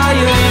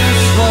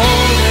empire's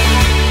falling,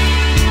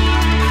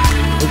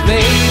 but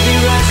maybe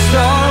rest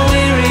our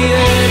weary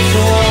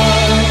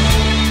one.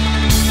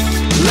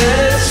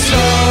 Let's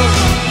talk.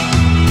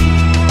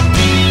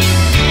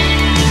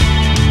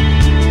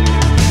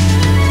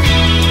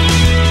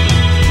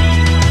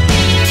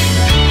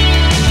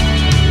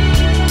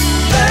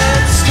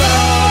 Let's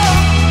talk.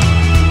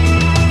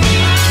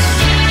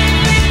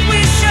 We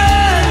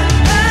should.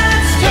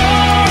 Let's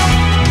talk.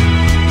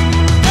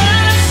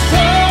 Let's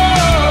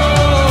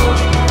talk.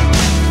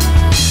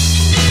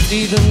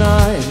 See the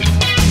night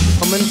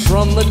coming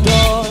from the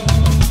dark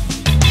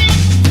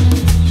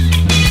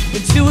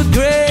into a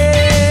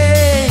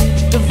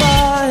great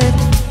divide.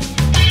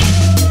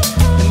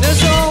 And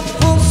there's a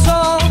hopeful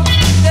song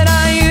that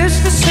I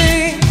used to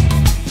sing,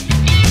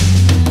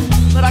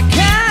 but I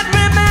can't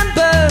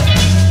remember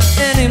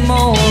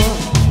anymore.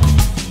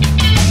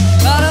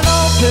 Got an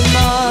open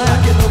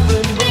mind,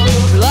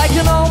 like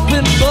an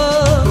open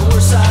book.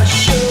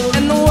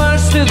 And the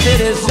worst of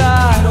it is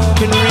I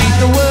can read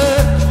the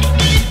word.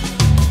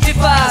 If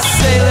I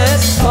say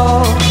let's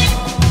talk,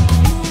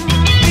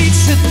 we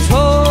should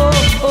talk.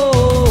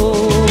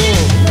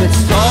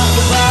 Let's talk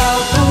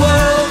about the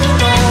world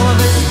and all of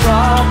its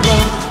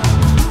problems.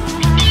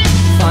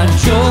 Find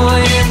joy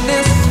in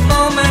this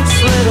moment's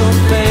little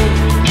thing.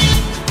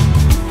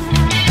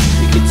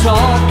 We could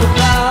talk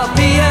about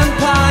the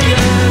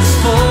empire's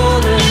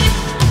falling.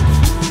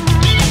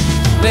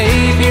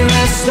 Maybe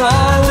rest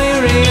our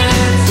weary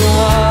hands a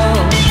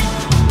while.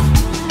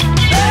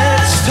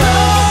 Let's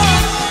talk.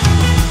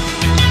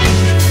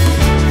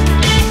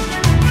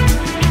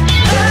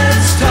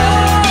 Let's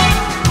talk.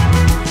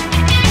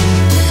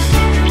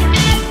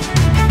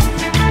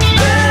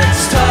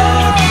 Let's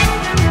talk.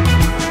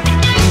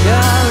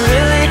 Yeah, I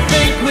really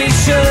think we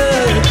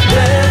should.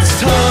 Let's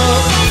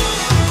talk.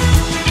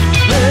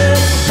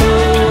 Let's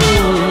talk.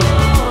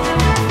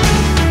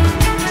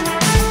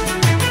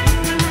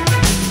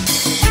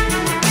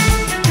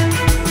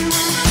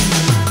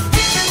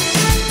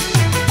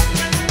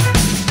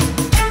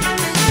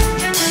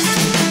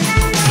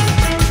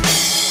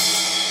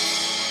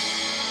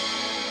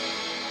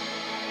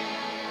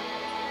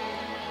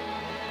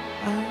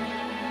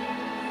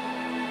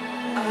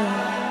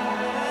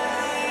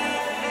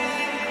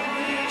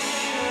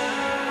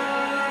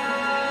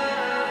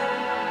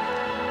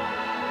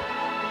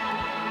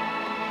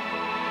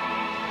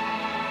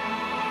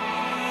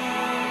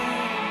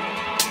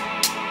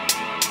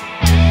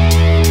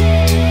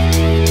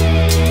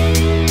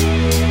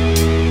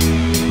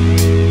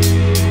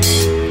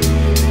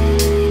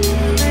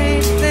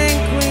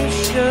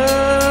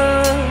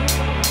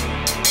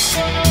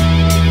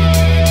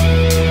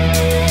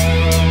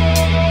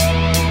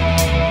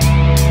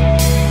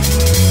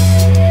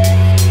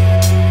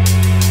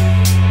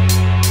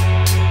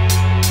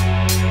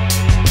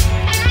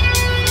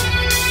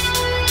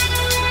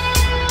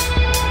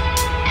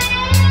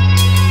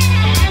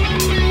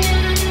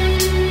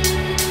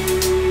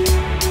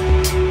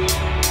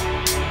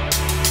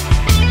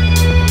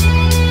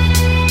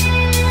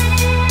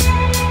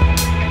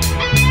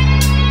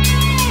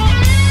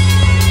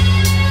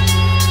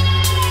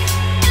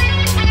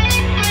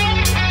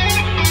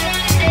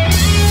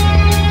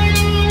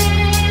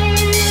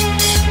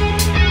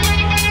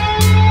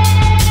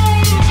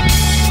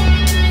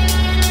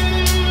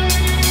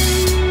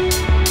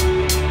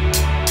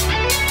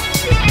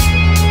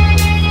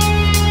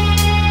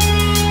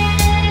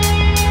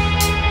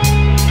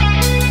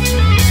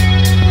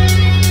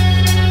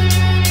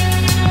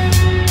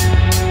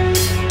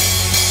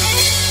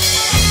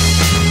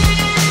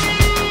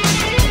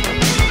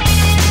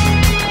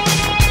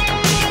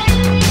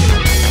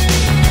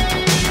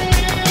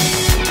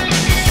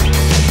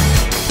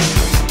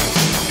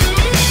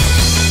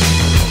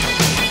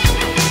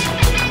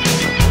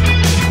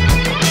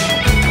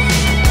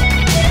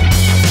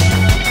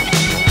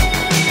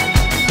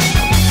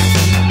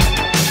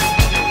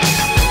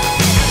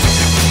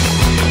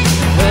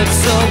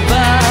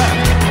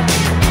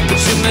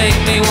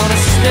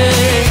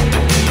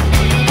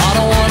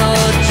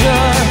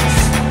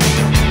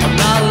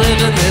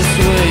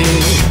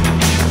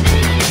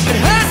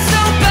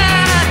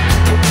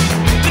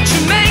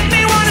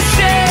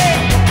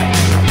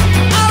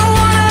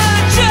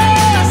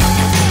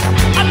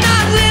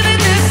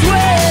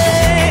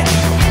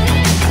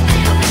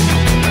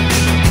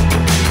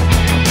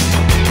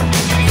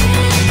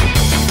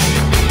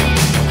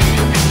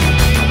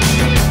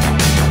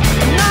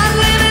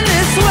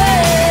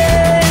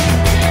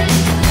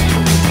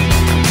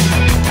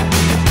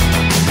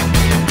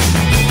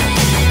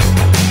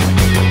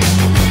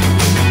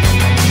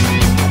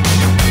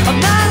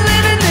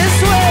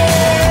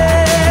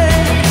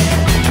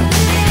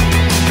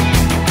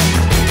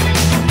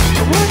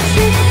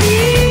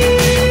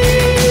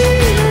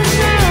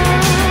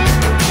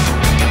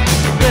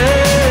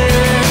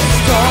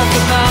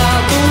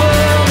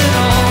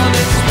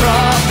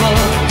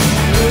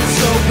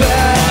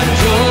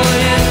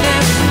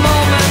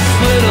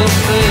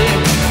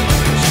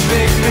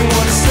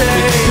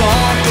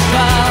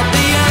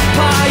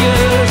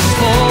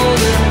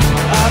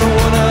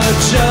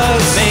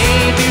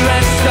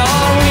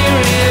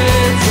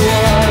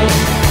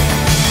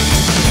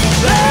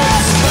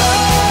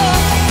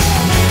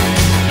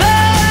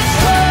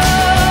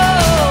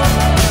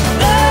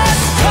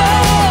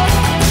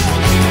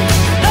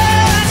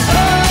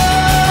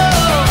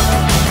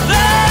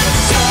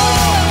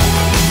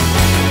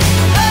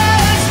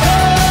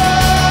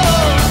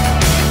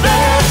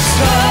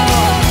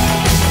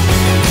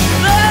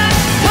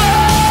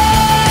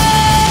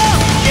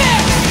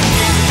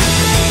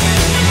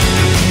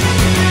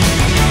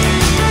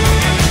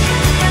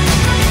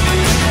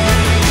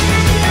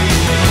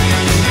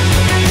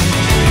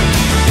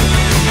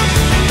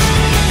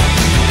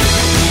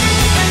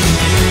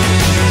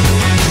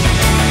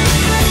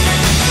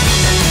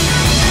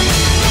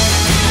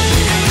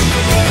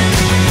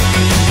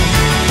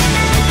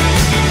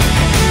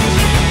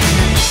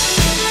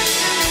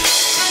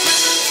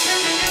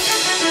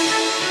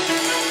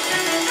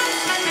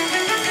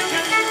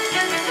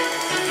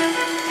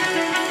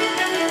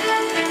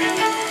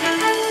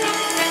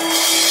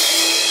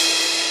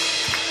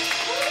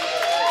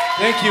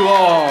 Thank you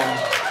all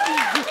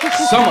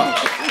so much.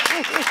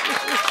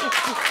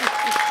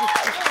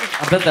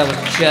 I bet that was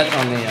Chet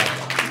on the.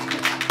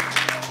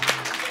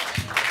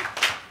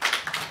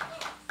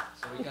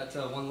 So we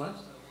got one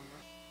left.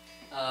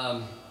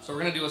 So we're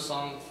gonna do a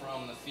song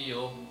from the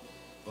field,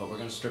 but we're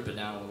gonna strip it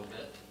down a little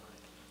bit.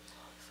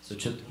 So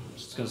Chip,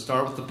 just gonna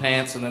start with the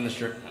pants and then the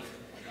shirt.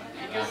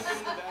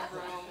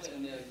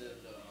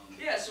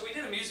 Yeah, so we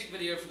did a music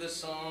video for this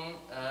song.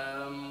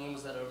 When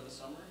was that, over the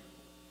summer?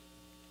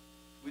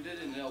 We did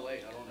it in LA. I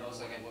don't know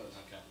when it was.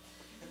 Okay.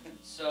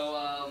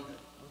 So,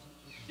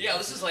 yeah,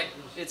 this is like,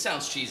 it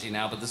sounds cheesy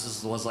now, but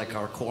this was like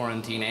our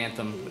quarantine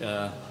anthem.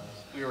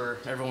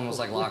 Everyone was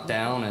like locked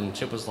down, and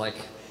Chip was like,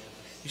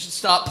 you should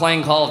stop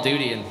playing Call of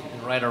Duty and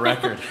write a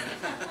record.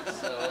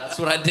 So that's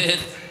what I did.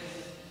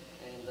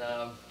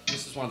 And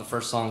this is one of the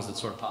first songs that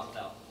sort of popped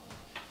out.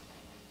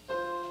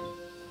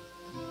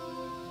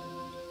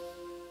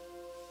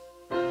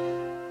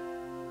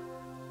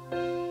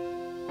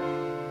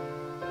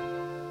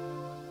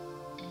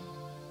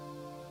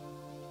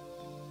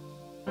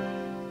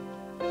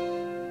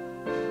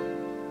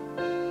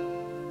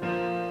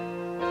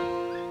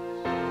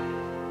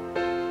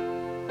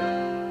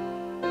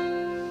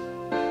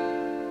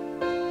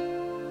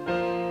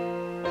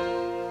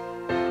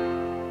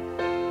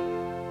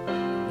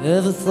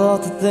 Never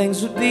thought that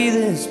things would be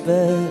this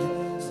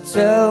bad. So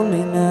tell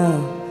me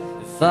now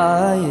if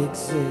I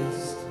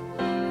exist,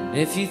 and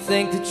if you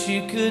think that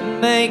you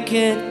could make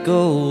it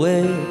go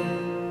away.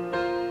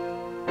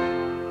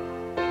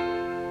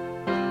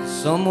 'Cause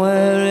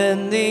somewhere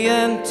in the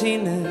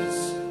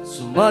emptiness,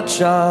 so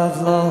much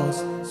I've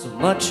lost, so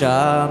much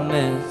I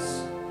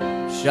miss.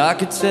 Wish I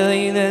could tell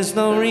you there's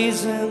no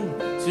reason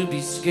to be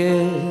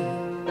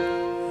scared.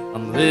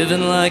 I'm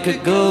living like a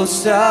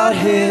ghost out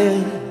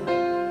here,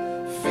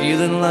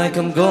 feeling like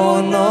I'm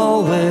going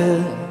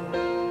nowhere.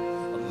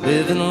 I'm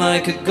living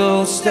like a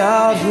ghost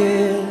out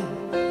here,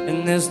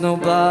 and there's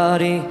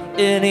nobody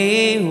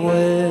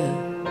anywhere.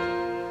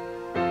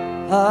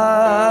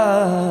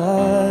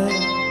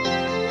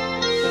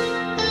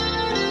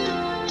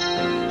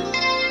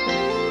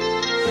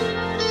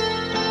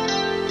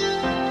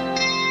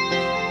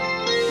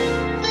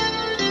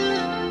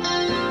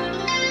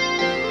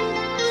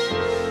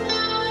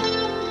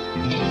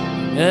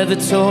 Never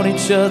told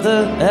each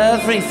other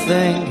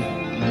everything.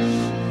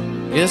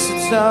 Guess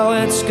it's how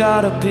it's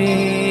gotta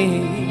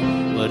be.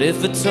 But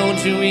if I told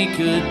you we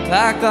could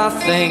pack our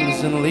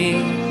things and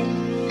leave,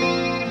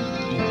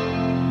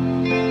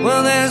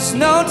 well, there's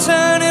no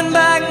turning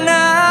back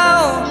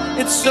now.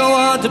 It's so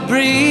hard to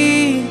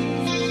breathe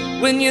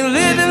when you're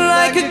living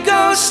like a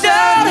ghost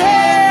out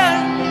here,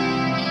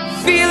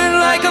 feeling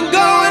like I'm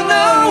going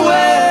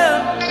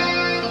nowhere.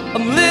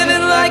 I'm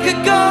living like a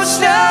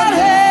ghost out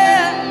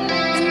here,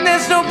 and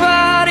there's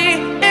nobody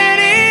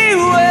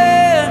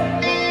anywhere.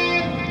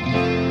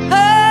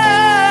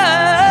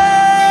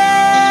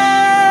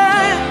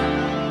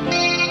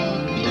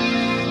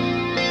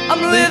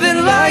 I'm living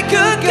like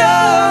a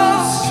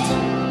ghost,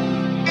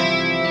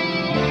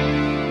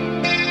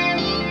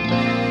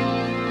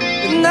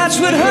 and that's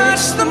what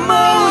hurts the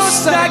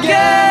most, I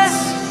guess.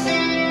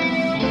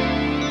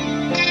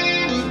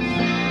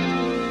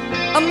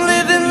 I'm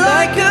living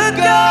like a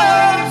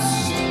ghost.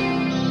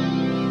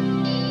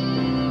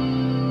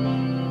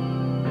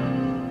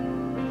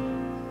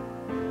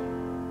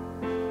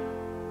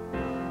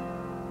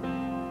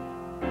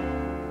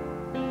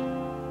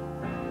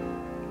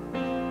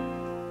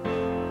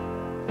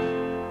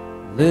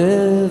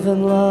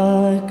 Living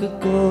like a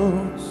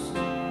ghost,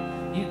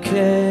 you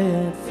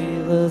can't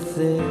feel a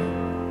thing,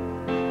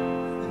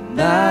 and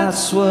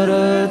that's what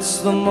hurts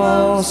the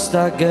most,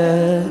 I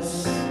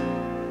guess.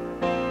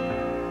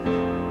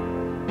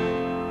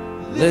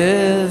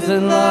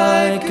 Living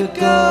like a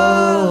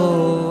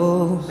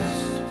ghost,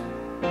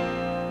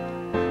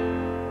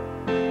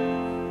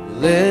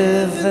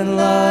 living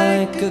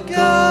like a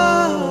ghost.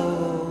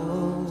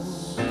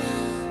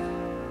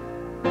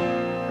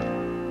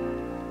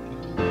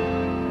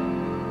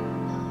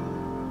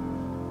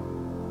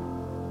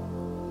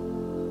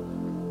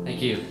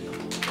 Thank you.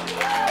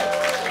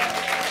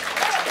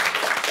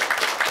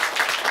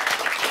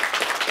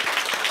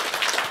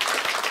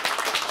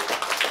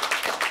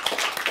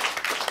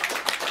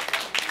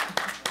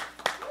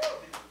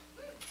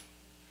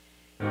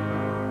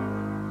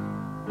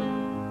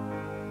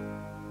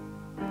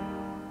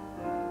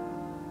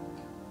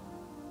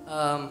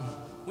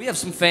 We have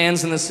some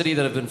fans in the city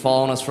that have been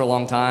following us for a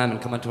long time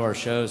and coming to our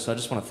shows, so I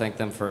just want to thank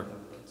them for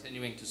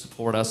continuing to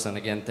support us. And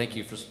again, thank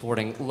you for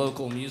supporting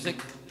local music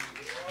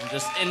and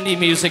just indie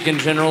music in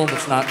general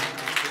that's not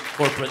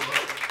corporate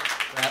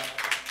rap.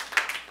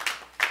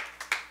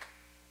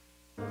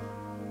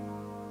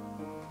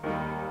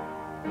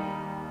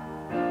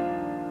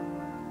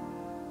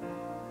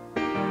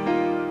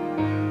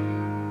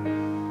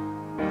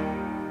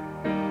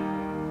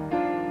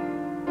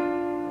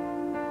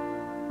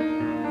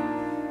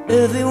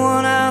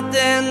 Everyone out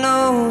there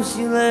knows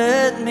you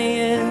let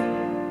me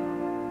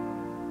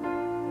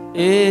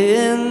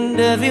in And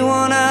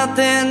everyone out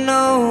there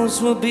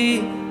knows we'll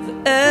be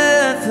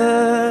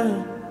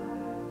forever,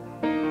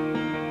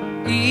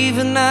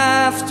 even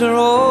after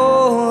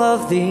all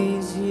of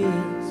these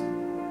years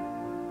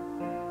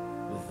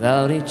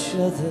without each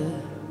other.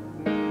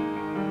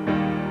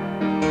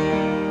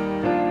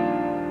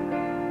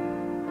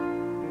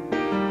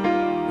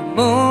 The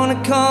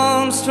morning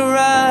comes to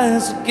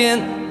rise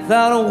again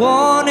without a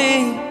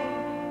warning.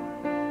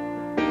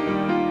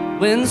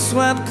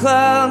 Windswept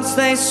clouds,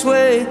 they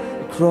sway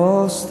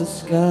across the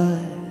sky.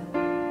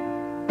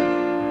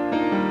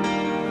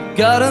 You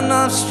got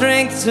enough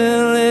strength to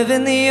live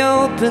in the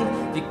open.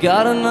 You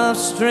got enough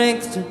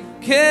strength to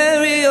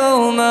carry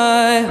all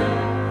my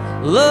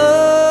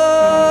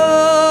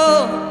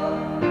love.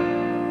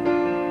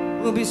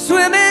 We'll be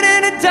swimming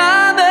in a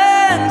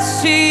diamond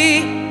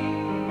sea.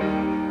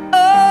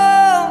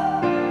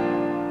 Oh,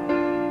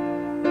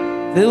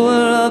 if it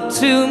were up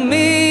to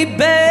me,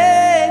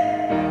 babe,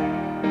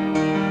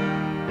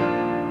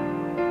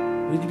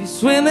 we'd be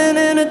swimming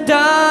in a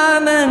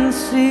diamond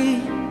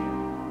sea.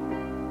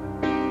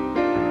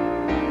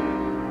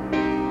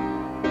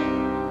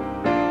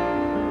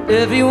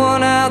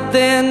 Everyone out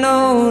there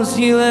knows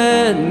you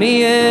let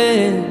me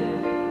in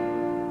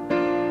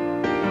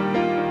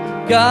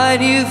to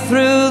guide you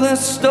through the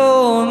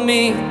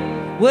stormy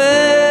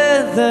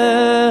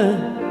weather.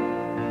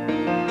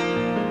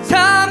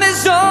 Time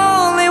is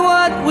only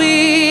what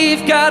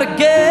we've gotta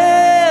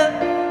give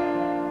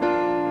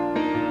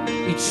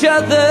each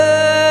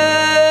other.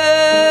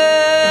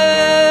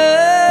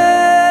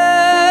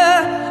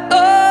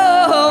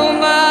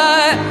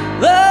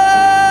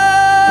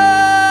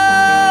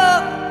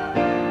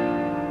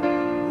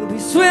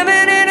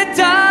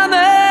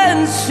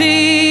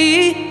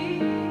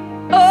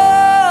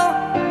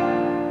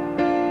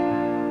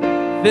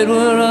 If it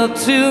were up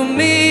to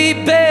me,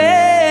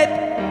 babe,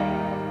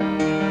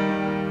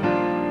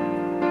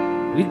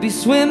 we'd be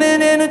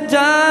swimming in a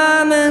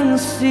diamond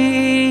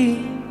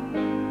sea.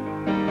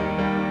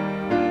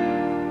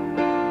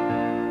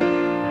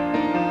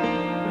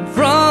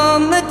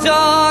 From the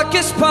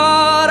darkest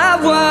part, I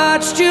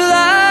watched you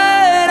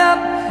light up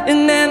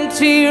an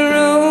empty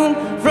room.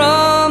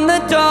 From the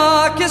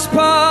darkest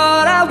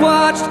part, I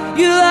watched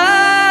you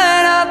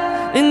light up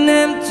an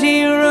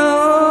empty room.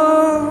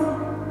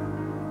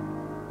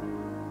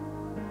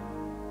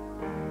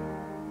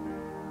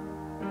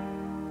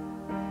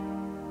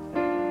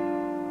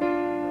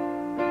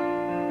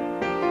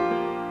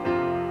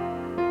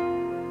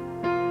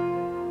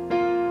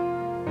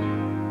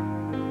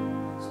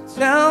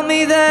 Tell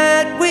me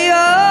that we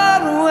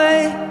are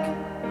awake.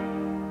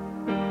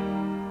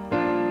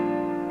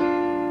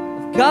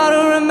 I've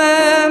gotta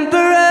remember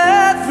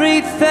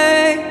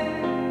everything.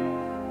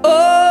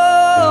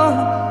 Oh,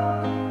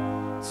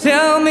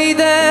 tell me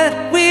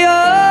that we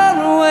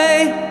are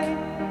awake,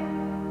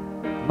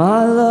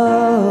 my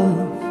love.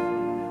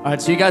 All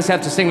right, so you guys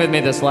have to sing with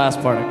me this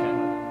last part, okay?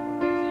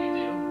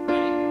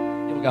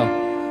 Here we go.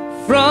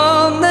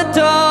 From the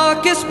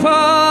darkest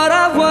part,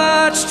 I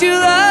watched you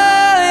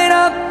light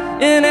up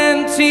an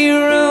empty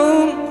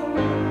room.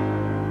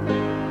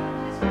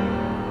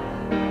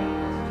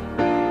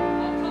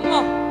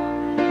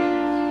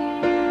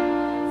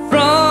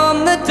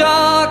 From the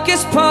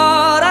darkest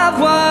part, I've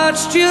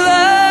watched you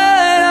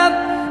light up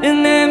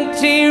an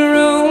empty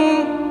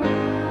room.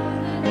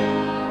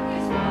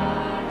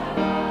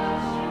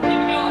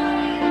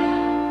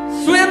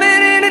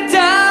 Swimming in a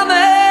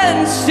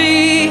diamond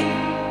sea.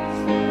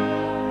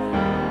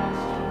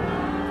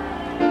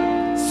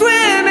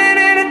 Swimming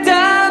in a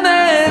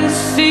diamond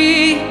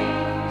sea.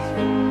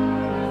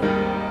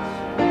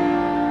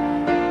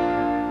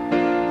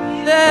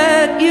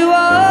 That you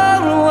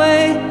are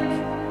awake.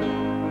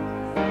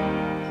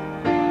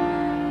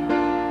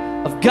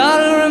 I've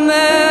gotta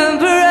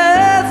remember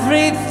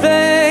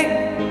everything.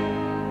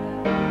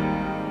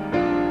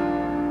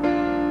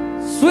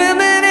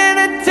 Swimming in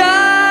a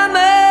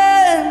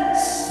diamond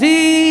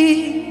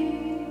sea.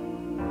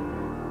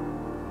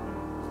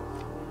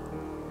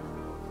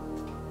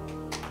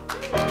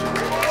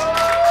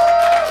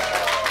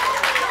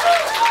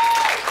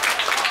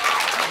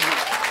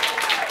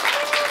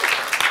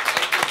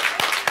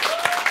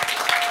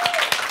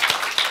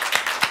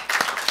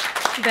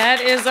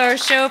 That is our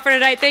show for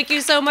tonight. Thank you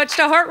so much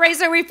to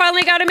Heartracer. We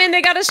finally got them in.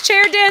 They got us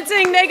chair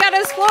dancing. They got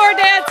us floor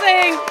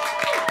dancing.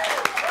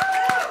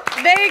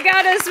 They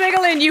got us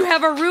wiggling. You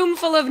have a room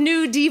full of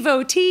new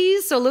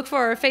devotees, so look for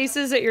our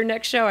faces at your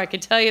next show. I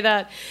can tell you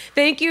that.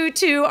 Thank you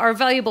to our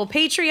valuable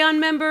Patreon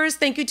members.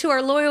 Thank you to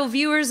our loyal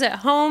viewers at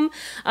home.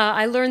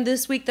 I learned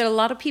this week that a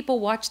lot of people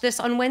watch this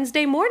on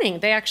Wednesday morning.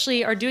 They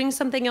actually are doing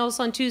something else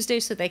on Tuesday,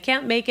 so they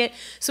can't make it.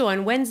 So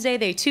on Wednesday,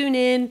 they tune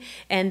in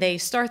and they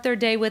start their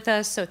day with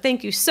us. So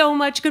thank you so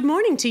much. Good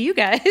morning to you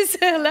guys.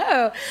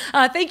 Hello.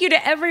 Thank you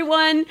to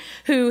everyone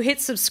who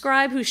hits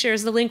subscribe, who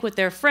shares the link with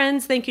their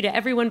friends. Thank you to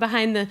everyone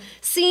behind the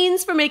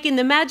scenes for making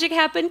the magic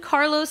happen.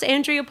 Carlos,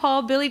 Andrea,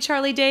 Paul, Billy,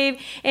 Charlie, Dave,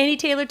 Annie,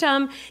 Taylor,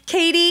 Tom,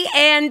 Katie,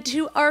 and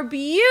to our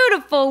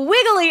beautiful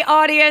wiggly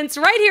audience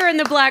right here in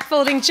the black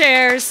folding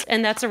chairs.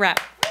 And that's a wrap.